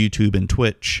on my YouTube and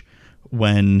Twitch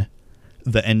when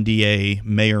the NDA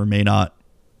may or may not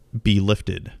be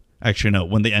lifted. Actually, no,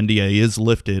 when the NDA is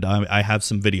lifted, I have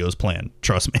some videos planned.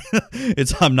 Trust me.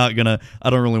 I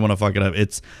don't really want to fuck it up.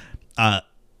 It's, God,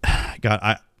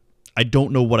 I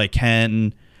don't know what I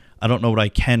can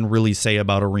really say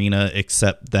about Arena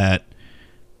except that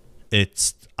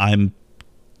I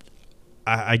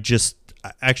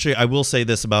will say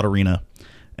this about Arena,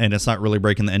 and it's not really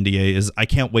breaking the NDA, is I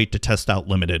can't wait to test out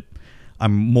Limited.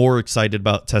 I'm more excited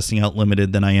about testing out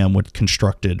Limited than I am with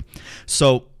Constructed.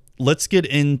 So let's get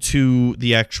into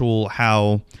the actual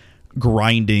how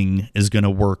grinding is going to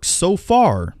work so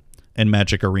far in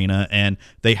Magic Arena. And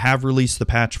they have released the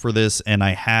patch for this, and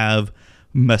I have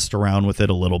messed around with it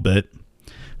a little bit.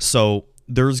 So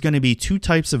there's going to be two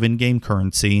types of in-game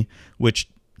currency, which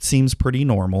seems pretty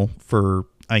normal for,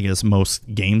 I guess,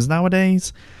 most games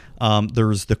nowadays.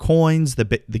 There's the coins, the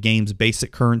game's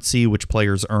basic currency, which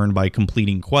players earn by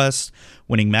completing quests,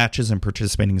 winning matches, and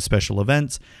participating in special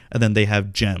events. And then they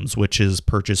have gems, which is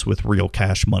purchased with real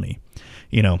cash money.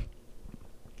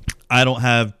 I don't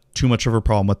have too much of a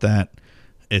problem with that.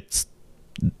 It's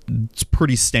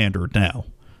pretty standard now.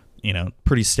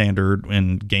 Pretty standard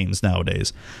in games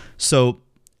nowadays. So,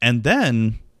 and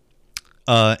then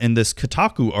in this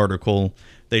Kotaku article,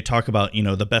 they talk about,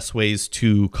 the best ways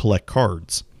to collect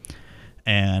cards.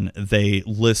 And they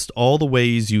list all the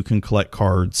ways you can collect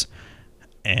cards.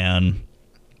 And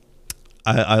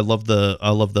I love the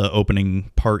opening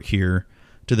part here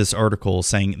to this article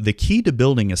saying the key to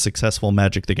building a successful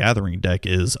Magic the Gathering deck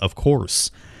is, of course,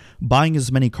 buying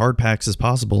as many card packs as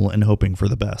possible and hoping for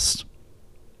the best.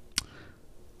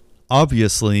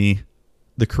 Obviously,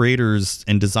 the creators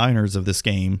and designers of this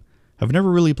game have never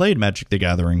really played Magic the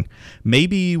Gathering.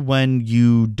 Maybe when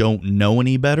you don't know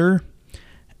any better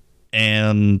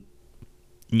and,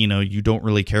 you don't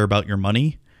really care about your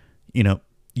money,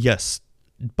 yes,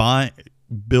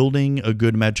 building a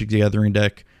good Magic the Gathering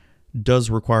deck does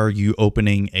require you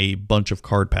opening a bunch of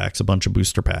card packs, a bunch of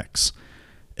booster packs,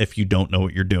 if you don't know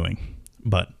what you're doing.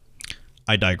 But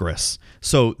I digress.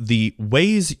 So the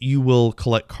ways you will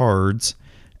collect cards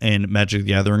in Magic the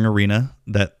Gathering Arena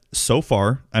that so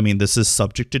far, this is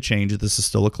subject to change, this is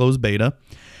still a closed beta,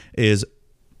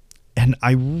 and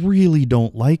I really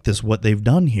don't like what they've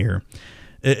done here,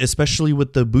 especially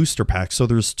with the booster packs. So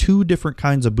there's two different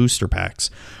kinds of booster packs.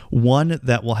 One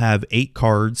that will have 8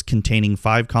 cards containing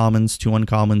 5 commons, 2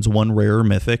 uncommons, 1 rare or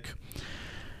mythic.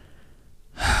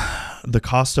 The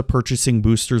cost of purchasing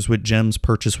boosters with gems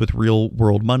purchased with real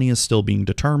world money is still being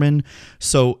determined.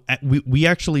 So we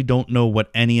actually don't know what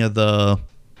any of the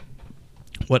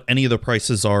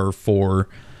prices are for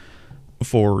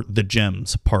the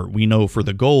gems part. We know for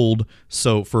the gold,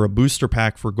 so for a booster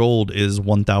pack for gold is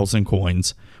 1,000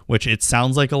 coins, which it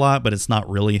sounds like a lot, but it's not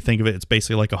really. Think of it, it's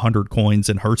basically like 100 coins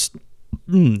in Hearthstone.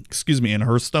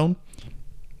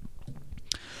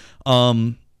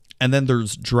 And then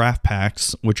there's draft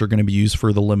packs, which are going to be used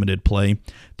for the limited play.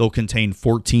 They'll contain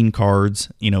 14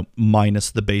 cards, minus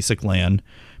the basic land,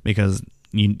 because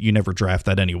you never draft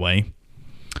that anyway.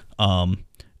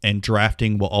 And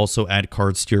drafting will also add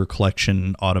cards to your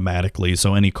collection automatically.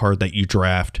 So any card that you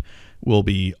draft will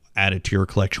be added to your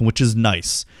collection, which is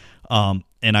nice.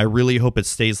 And I really hope it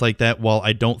stays like that. While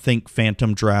I don't think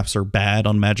phantom drafts are bad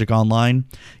on Magic Online,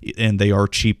 and they are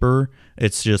cheaper,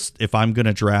 it's just if I'm going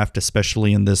to draft,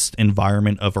 especially in this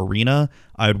environment of Arena,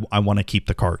 I want to keep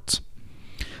the cards.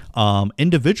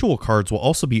 Individual cards will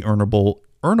also be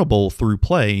earnable through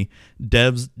play.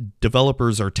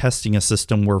 Developers are testing a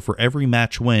system where for every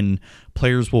match win,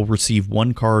 players will receive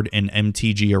 1 card in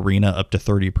MTG Arena up to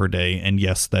 30 per day. And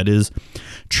yes, that is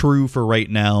true for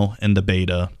right now in the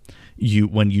beta.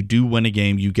 when you do win a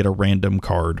game, you get a random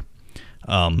card.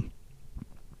 And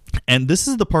this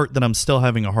is the part that I'm still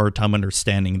having a hard time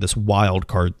understanding, this wild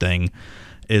card thing,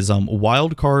 is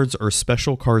wild cards are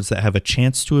special cards that have a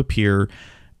chance to appear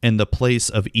in the place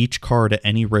of each card at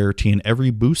any rarity in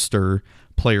every booster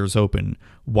players open.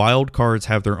 Wild cards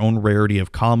have their own rarity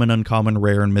of common, uncommon,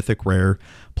 rare, and mythic rare.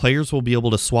 Players will be able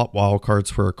to swap wild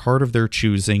cards for a card of their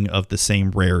choosing of the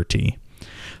same rarity.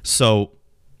 So,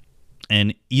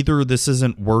 and either this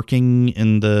isn't working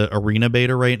in the arena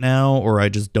beta right now, or I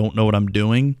just don't know what I'm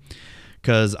doing,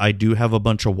 because I do have a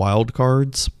bunch of wild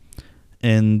cards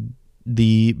in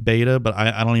the beta, but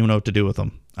I don't even know what to do with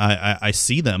them. I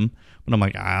see them, but I'm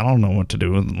like, I don't know what to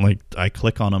do. Like, I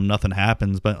click on them, nothing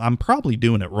happens, but I'm probably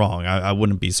doing it wrong. I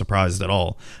wouldn't be surprised at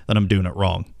all that I'm doing it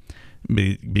wrong,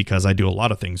 because I do a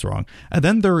lot of things wrong. And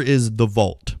then there is the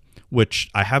vault, which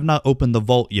I have not opened the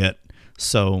vault yet,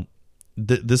 so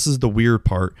this is the weird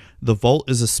part. The vault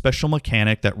is a special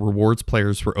mechanic that rewards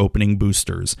players for opening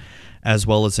boosters, as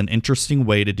well as an interesting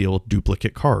way to deal with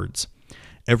duplicate cards.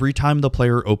 Every time the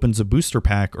player opens a booster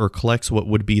pack or collects what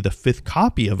would be the 5th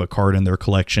copy of a card in their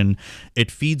collection,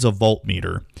 it feeds a vault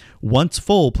meter. Once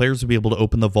full, players will be able to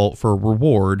open the vault for a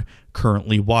reward,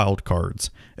 currently wild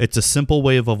cards. It's a simple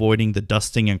way of avoiding the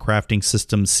dusting and crafting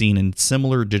systems seen in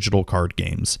similar digital card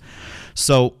games.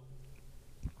 So,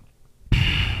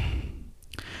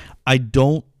 I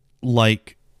don't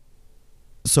like...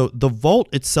 So, the vault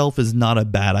itself is not a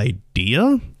bad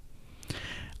idea.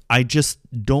 I just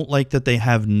don't like that they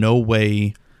have no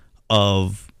way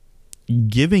of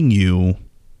giving you,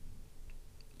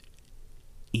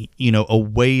 a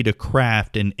way to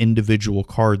craft an individual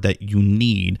card that you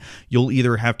need. You'll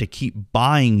either have to keep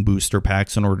buying booster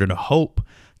packs in order to hope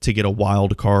to get a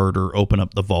wild card or open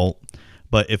up the vault.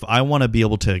 But if I want to be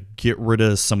able to get rid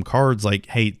of some cards, like,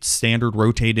 hey, standard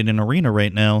rotated in arena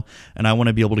right now, and I want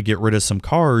to be able to get rid of some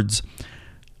cards,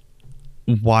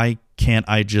 why can't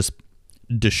I just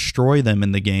destroy them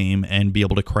in the game and be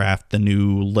able to craft the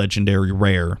new legendary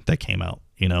rare that came out,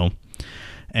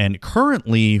 And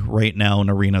currently, right now in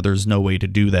Arena, there's no way to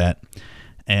do that.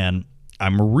 And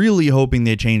I'm really hoping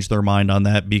they change their mind on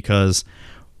that, because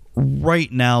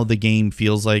right now the game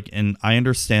feels like, and I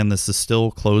understand this is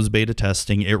still closed beta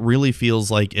testing, it really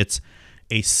feels like it's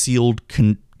a sealed,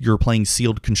 you're playing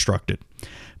sealed constructed.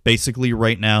 Basically,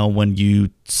 right now, when you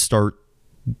start,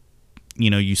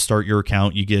 you start your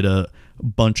account, you get a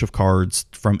bunch of cards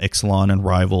from Ixalan and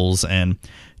Rivals, and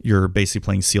you're basically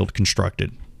playing sealed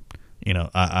constructed.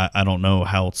 I don't know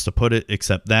how else to put it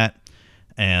except that,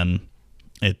 and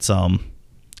it's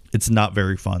not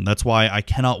very fun. That's why I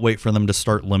cannot wait for them to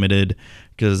start limited,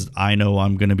 because I know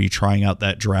I'm going to be trying out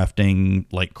that drafting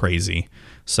like crazy.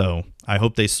 So I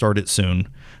hope they start it soon.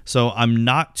 So I'm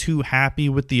not too happy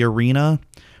with the arena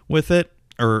with it,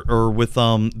 or with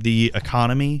the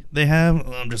economy they have.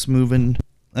 I'm just moving.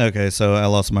 Okay, so I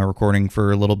lost my recording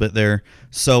for a little bit there.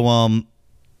 So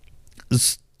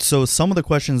some of the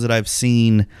questions that I've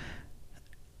seen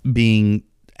being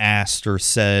asked or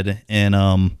said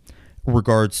in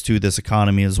regards to this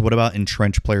economy is, what about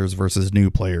entrenched players versus new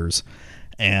players?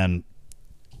 And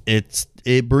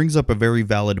it brings up a very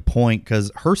valid point,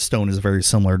 because Hearthstone is very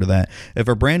similar to that. If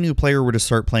a brand new player were to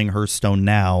start playing Hearthstone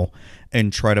now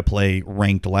and try to play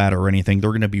ranked ladder or anything,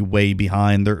 they're going to be way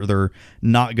behind. They're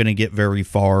not going to get very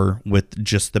far with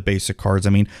just the basic cards. I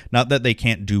mean, not that they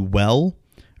can't do well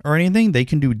or anything. They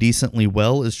can do decently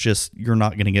well. It's just you're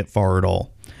not going to get far at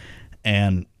all.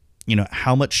 And,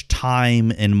 how much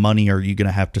time and money are you going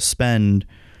to have to spend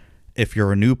if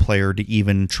you're a new player to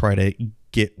even try to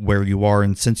get where you are?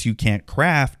 And since you can't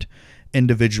craft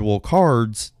individual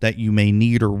cards that you may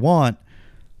need or want,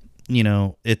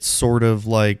 it's sort of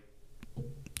like,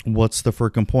 what's the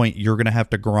freaking point? You're going to have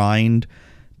to grind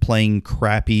playing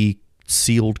crappy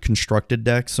sealed constructed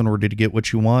decks in order to get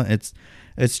what you want.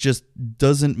 It's just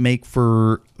doesn't make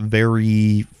for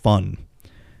very fun,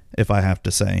 if I have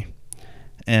to say.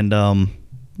 And I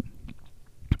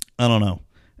don't know.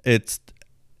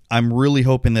 I'm really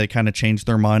hoping they kind of change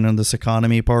their mind on this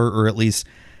economy part, or at least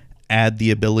add the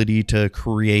ability to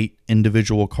create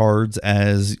individual cards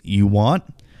as you want,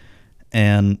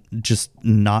 and just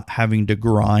not having to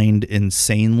grind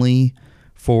insanely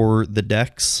for the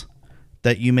decks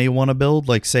that you may want to build.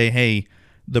 Like, say, hey,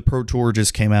 the Pro Tour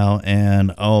just came out,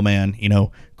 and oh man,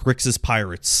 Grixis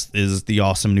Pirates is the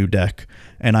awesome new deck,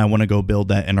 and I want to go build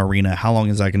that in Arena. How long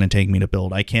is that going to take me to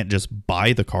build? I can't just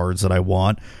buy the cards that I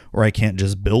want, or I can't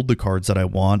just build the cards that I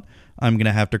want. I'm going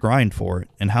to have to grind for it.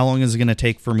 And how long is it going to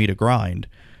take for me to grind?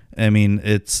 I mean,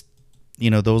 it's,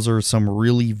 those are some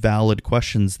really valid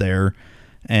questions there.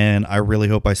 And I really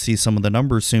hope I see some of the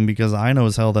numbers soon, because I know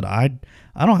as hell that I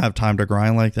don't have time to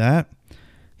grind like that.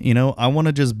 I want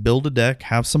to just build a deck,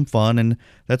 have some fun, and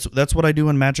that's what I do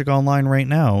in Magic Online right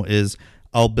now. Is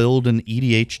I'll build an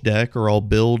EDH deck, or I'll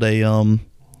build a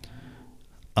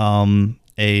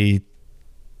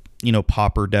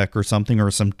Pauper deck or something,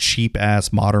 or some cheap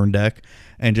ass modern deck,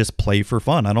 and just play for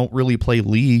fun. I don't really play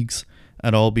leagues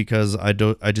at all, because I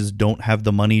just don't have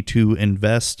the money to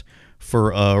invest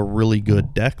for a really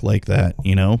good deck like that.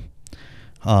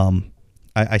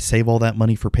 I save all that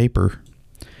money for paper.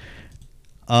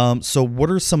 So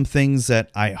what are some things that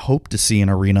I hope to see in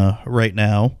Arena right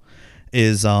now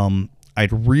is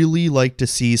I'd really like to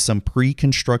see some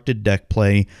pre-constructed deck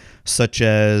play, such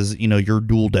as, your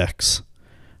dual decks.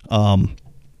 And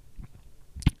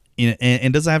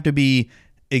it doesn't have to be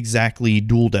exactly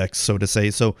dual decks, so to say.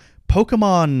 So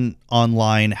Pokemon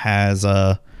Online has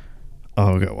I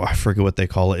forget what they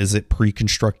call it. Is it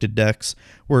pre-constructed decks?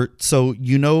 So how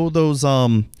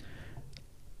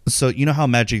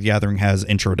Magic the Gathering has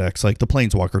intro decks, like the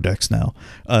Planeswalker decks now.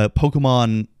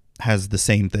 Pokemon has the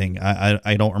same thing.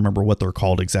 I don't remember what they're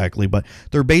called exactly, but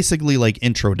they're basically like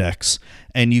intro decks.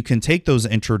 And you can take those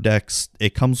intro decks.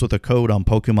 It comes with a code on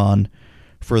Pokemon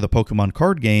for the Pokemon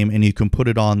card game, and you can put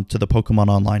it on to the Pokemon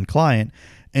Online client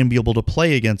and be able to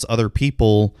play against other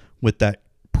people with that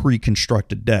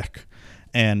pre-constructed deck.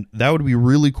 And that would be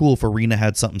really cool if Arena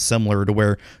had something similar, to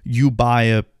where you buy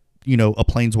a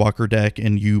Planeswalker deck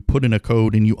and you put in a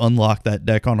code and you unlock that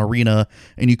deck on Arena,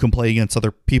 and you can play against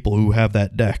other people who have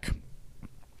that deck.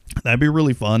 That'd be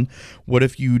really fun. What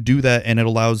if you do that and it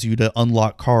allows you to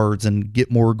unlock cards and get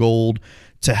more gold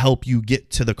to help you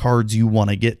get to the cards you want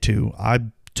to get to?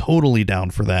 I'm totally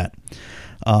down for that.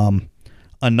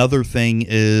 Another thing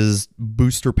is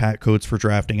booster pack codes for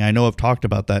drafting. I know I've talked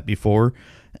about that before,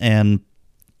 and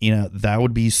that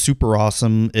would be super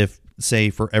awesome if, say,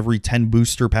 for every 10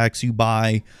 booster packs you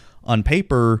buy on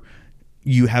paper,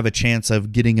 you have a chance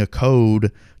of getting a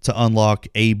code to unlock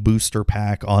a booster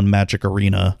pack on Magic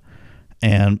Arena,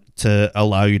 and to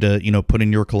allow you to, put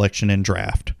in your collection and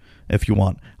draft if you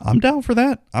want. I'm down for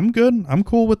that. I'm good. I'm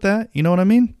cool with that. You know what I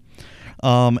mean?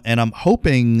 And I'm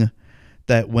hoping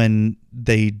that when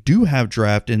they do have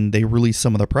draft and they release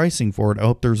some of the pricing for it, I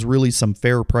hope there's really some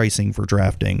fair pricing for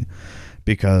drafting,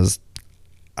 because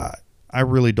I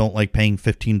really don't like paying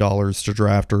 $15 to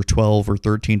draft, or $12 or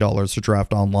 $13 to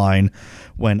draft online,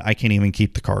 when I can't even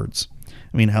keep the cards.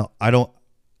 I mean, hell,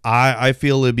 I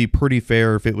feel it'd be pretty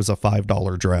fair if it was a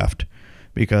 $5 draft,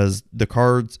 because the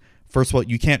cards, first of all,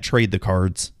 you can't trade the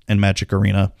cards in Magic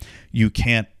Arena. You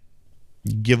can't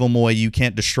give them away. You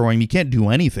can't destroy them. You can't do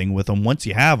anything with them. Once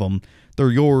you have them, they're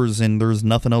yours, and there's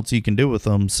nothing else you can do with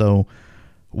them. So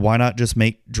why not just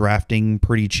make drafting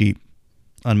pretty cheap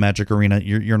on Magic Arena?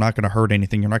 You're not going to hurt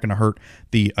anything. You're not going to hurt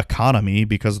the economy,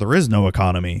 because there is no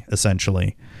economy,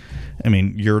 essentially. I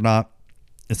mean,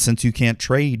 since you can't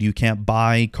trade, you can't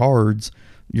buy cards,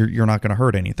 you're not going to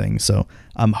hurt anything. So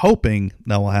I'm hoping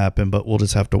that will happen, but we'll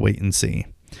just have to wait and see.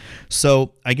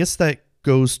 So I guess that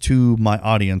goes to my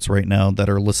audience right now that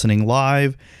are listening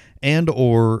live and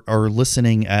or are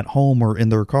listening at home or in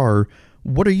their car.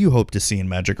 What do you hope to see in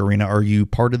Magic Arena? Are you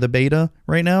part of the beta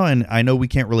right now? And I know we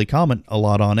can't really comment a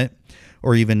lot on it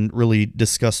or even really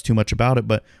discuss too much about it,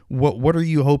 but what are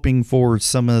you hoping for?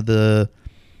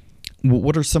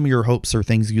 What are some of your hopes or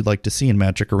things you'd like to see in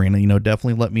Magic Arena?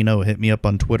 Definitely let me know. Hit me up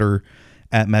on Twitter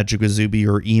at MagicWithZuby,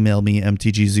 or email me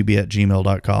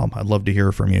mtgzuby@gmail.com. I'd love to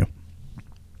hear from you.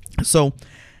 So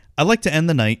I'd like to end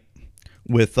the night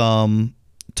with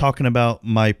talking about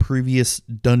my previous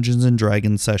Dungeons and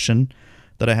Dragons session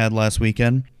that I had last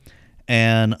weekend.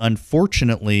 And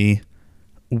unfortunately,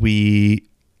 I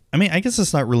guess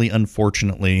it's not really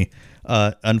unfortunately.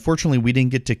 Unfortunately, we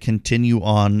didn't get to continue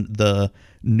on the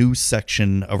new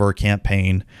section of our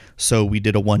campaign, so we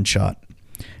did a one-shot.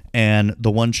 And the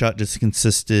one-shot just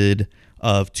consisted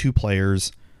of two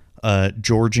players,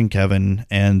 George and Kevin.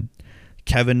 And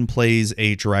Kevin plays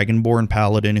a Dragonborn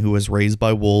Paladin who was raised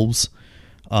by wolves,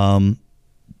 and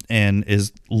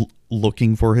is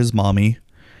looking for his mommy.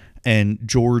 And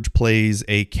George plays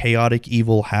a chaotic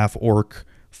evil half-orc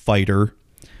fighter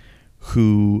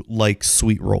who likes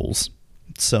sweet rolls.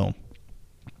 So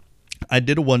I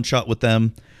did a one-shot with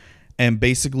them, and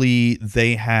basically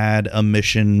they had a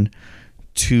mission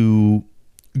to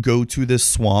go to this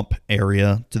swamp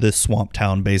area, to this swamp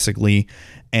town basically,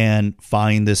 and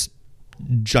find this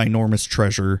ginormous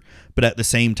treasure. But at the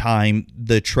same time,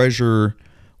 the treasure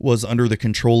was under the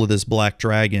control of this black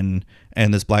dragon,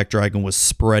 and this black dragon was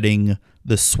spreading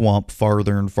the swamp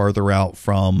farther and farther out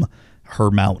from her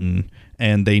mountain.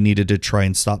 and they needed to try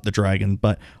and stop the dragon.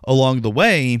 But along the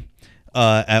way,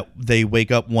 they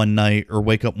wake up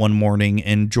one morning,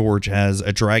 and George has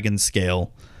a dragon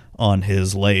scale on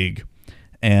his leg,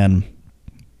 and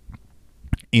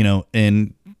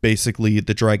and basically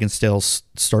the dragon scale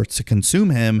starts to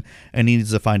consume him, and he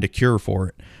needs to find a cure for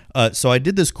it. So I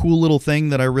did this cool little thing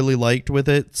that I really liked with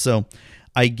it. So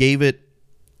I gave it.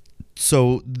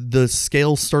 So the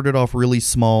scale started off really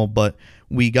small, but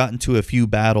we got into a few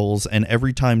battles, and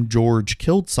every time George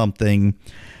killed something,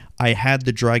 I had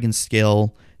the dragon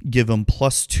scale give him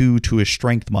 +2 to his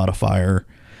strength modifier.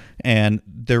 And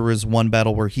there was one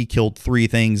battle where he killed 3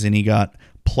 things and he got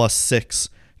 +6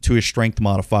 to his strength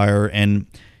modifier, and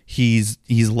he's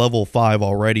level 5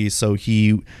 already, so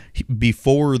he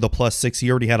before the +6 he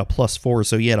already had a +4,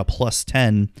 so he had a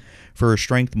 +10 for a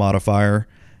strength modifier,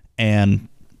 and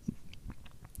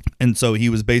so he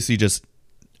was basically just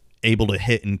able to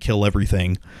hit and kill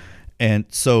everything. And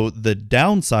so the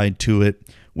downside to it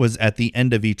was at the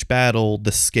end of each battle,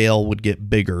 the scale would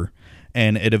get bigger,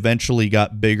 and it eventually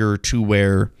got bigger to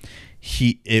where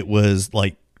it was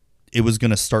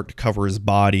going to start to cover his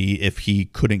body if he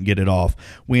couldn't get it off.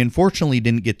 We unfortunately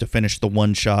didn't get to finish the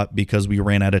one shot because we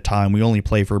ran out of time. We only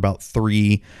play for about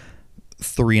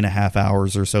 3.5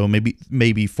 hours or so,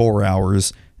 maybe 4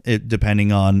 hours,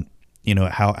 depending on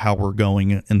how we're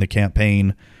going in the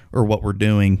campaign or what we're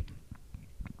doing.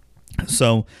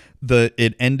 So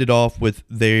it ended off with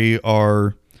they're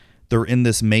in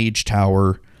this mage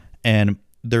tower, and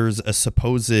there's a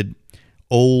supposed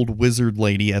old wizard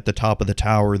lady at the top of the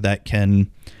tower that can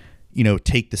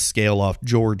take the scale off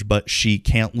George, but she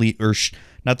can't leave, or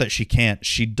not that she can't,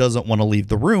 she doesn't want to leave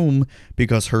the room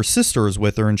because her sister is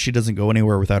with her, and she doesn't go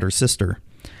anywhere without her sister.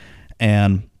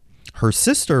 And her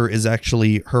sister is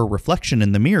actually her reflection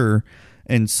in the mirror,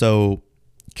 and so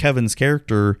Kevin's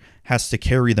character has to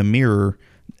carry the mirror,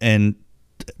 and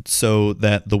so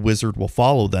that the wizard will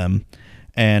follow them.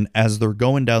 And as they're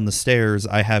going down the stairs,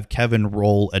 I have Kevin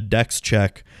roll a dex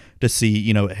check to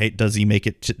see, hey, does he make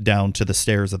it down to the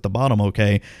stairs at the bottom?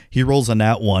 Okay. He rolls a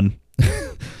nat 1.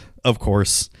 Of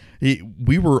course.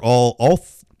 We were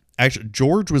actually,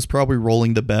 George was probably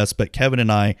rolling the best, but Kevin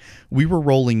and we were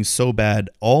rolling so bad.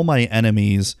 All my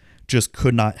enemies just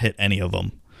could not hit any of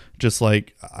them. Just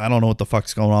like, I don't know what the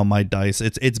fuck's going on with my dice.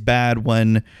 It's bad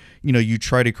when, you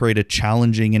try to create a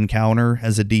challenging encounter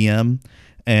as a DM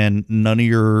and none of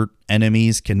your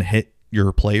enemies can hit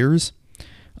your players.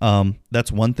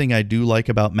 That's one thing I do like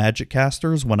about magic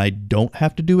casters when I don't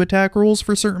have to do attack rolls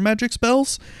for certain magic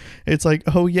spells. It's like,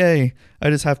 oh yay,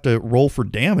 I just have to roll for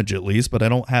damage at least, but I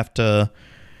don't have to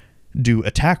do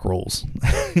attack rolls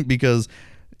because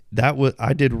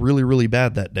I did really, really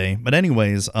bad that day. But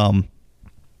anyways,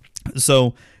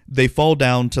 so they fall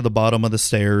down to the bottom of the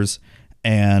stairs,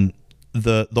 and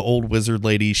the old wizard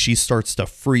lady, she starts to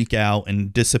freak out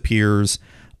and disappears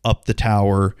up the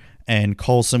tower and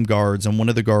calls some guards, and one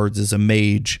of the guards is a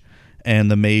mage, and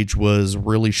the mage was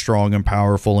really strong and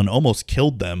powerful and almost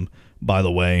killed them, by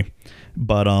the way.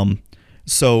 But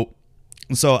so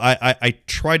I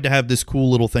tried to have this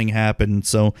cool little thing happen.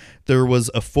 So there was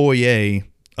a foyer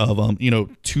of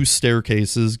 2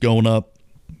 staircases going up,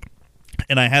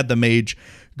 and I had the mage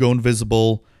go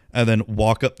invisible and then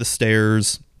walk up the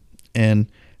stairs, and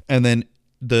then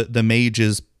the mage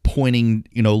is pointing,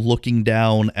 looking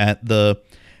down at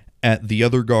the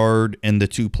other guard and the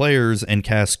 2 players, and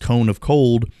casts Cone of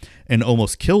Cold and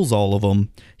almost kills all of them.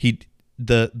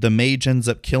 The mage ends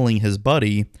up killing his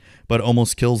buddy, but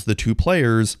almost kills the 2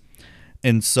 players.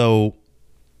 And so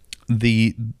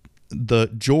the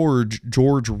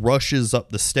George rushes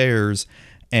up the stairs,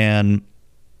 and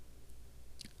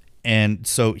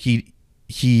so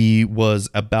he was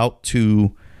about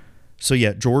to. So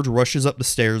yeah, George rushes up the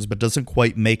stairs but doesn't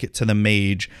quite make it to the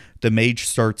mage. The mage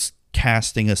starts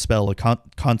casting a spell,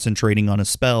 concentrating on a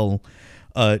spell.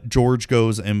 George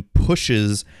goes and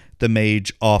pushes the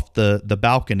mage off the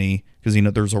balcony because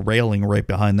there's a railing right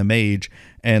behind the mage,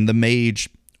 and the mage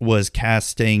was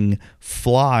casting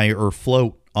fly or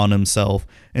float on himself,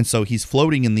 and so he's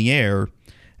floating in the air.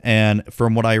 And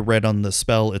from what I read on the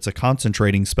spell, it's a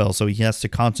concentrating spell, so he has to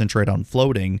concentrate on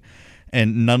floating.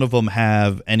 And none of them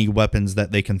have any weapons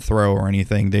that they can throw or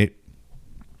anything.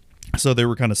 So they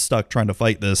were kind of stuck trying to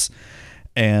fight this.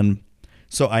 And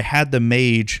so I had the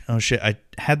mage, I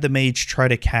had the mage try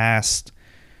to cast,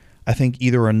 I think,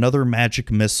 either another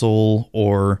magic missile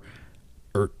or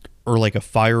like a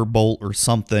firebolt or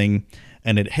something.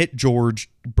 And it hit George,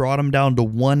 brought him down to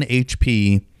 1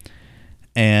 HP.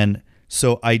 And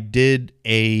so I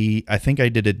think I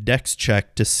did a dex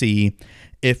check to see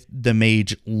if the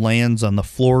mage lands on the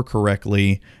floor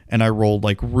correctly, and I rolled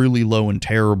like really low and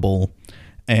terrible,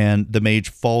 and the mage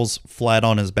falls flat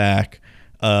on his back,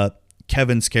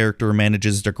 Kevin's character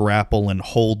manages to grapple and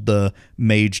hold the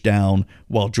mage down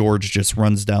while George just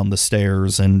runs down the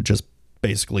stairs and just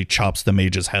basically chops the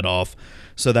mage's head off.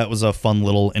 So that was a fun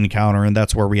little encounter, and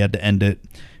that's where we had to end it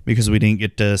because we didn't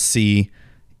get to see,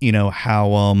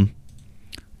 how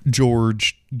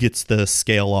George gets the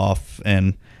scale off,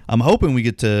 and I'm hoping we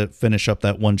get to finish up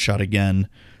that one shot again.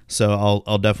 So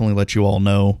I'll definitely let you all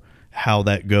know how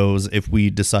that goes if we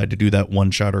decide to do that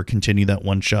one shot or continue that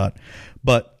one shot.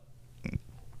 But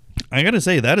I gotta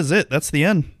say, that is it. That's the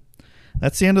end.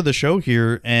 That's the end of the show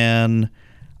here, and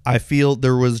I feel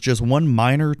there was just one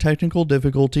minor technical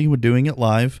difficulty with doing it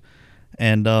live,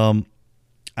 and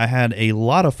I had a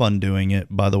lot of fun doing it,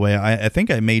 by the way. I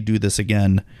think I may do this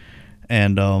again,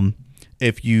 and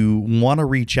if you want to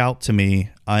reach out to me,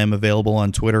 I am available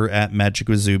on Twitter at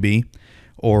MagicWithZuby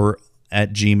or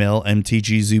at Gmail,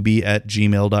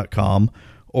 mtgzuby@gmail.com,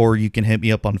 or you can hit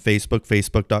me up on Facebook,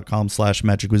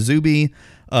 facebook.com/MagicWithZuby.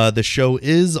 The show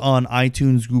is on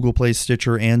iTunes, Google Play,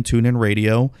 Stitcher, and TuneIn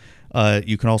Radio.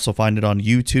 You can also find it on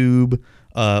YouTube,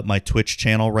 my Twitch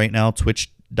channel right now,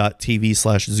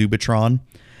 twitch.tv/Zubitron,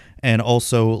 and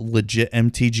also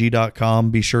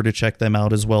legitmtg.com. Be sure to check them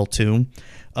out as well, too.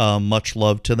 Much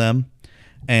love to them.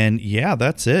 And yeah,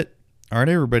 that's it. All right,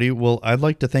 everybody. Well, I'd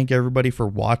like to thank everybody for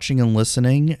watching and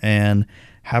listening, and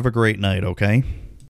have a great night, okay?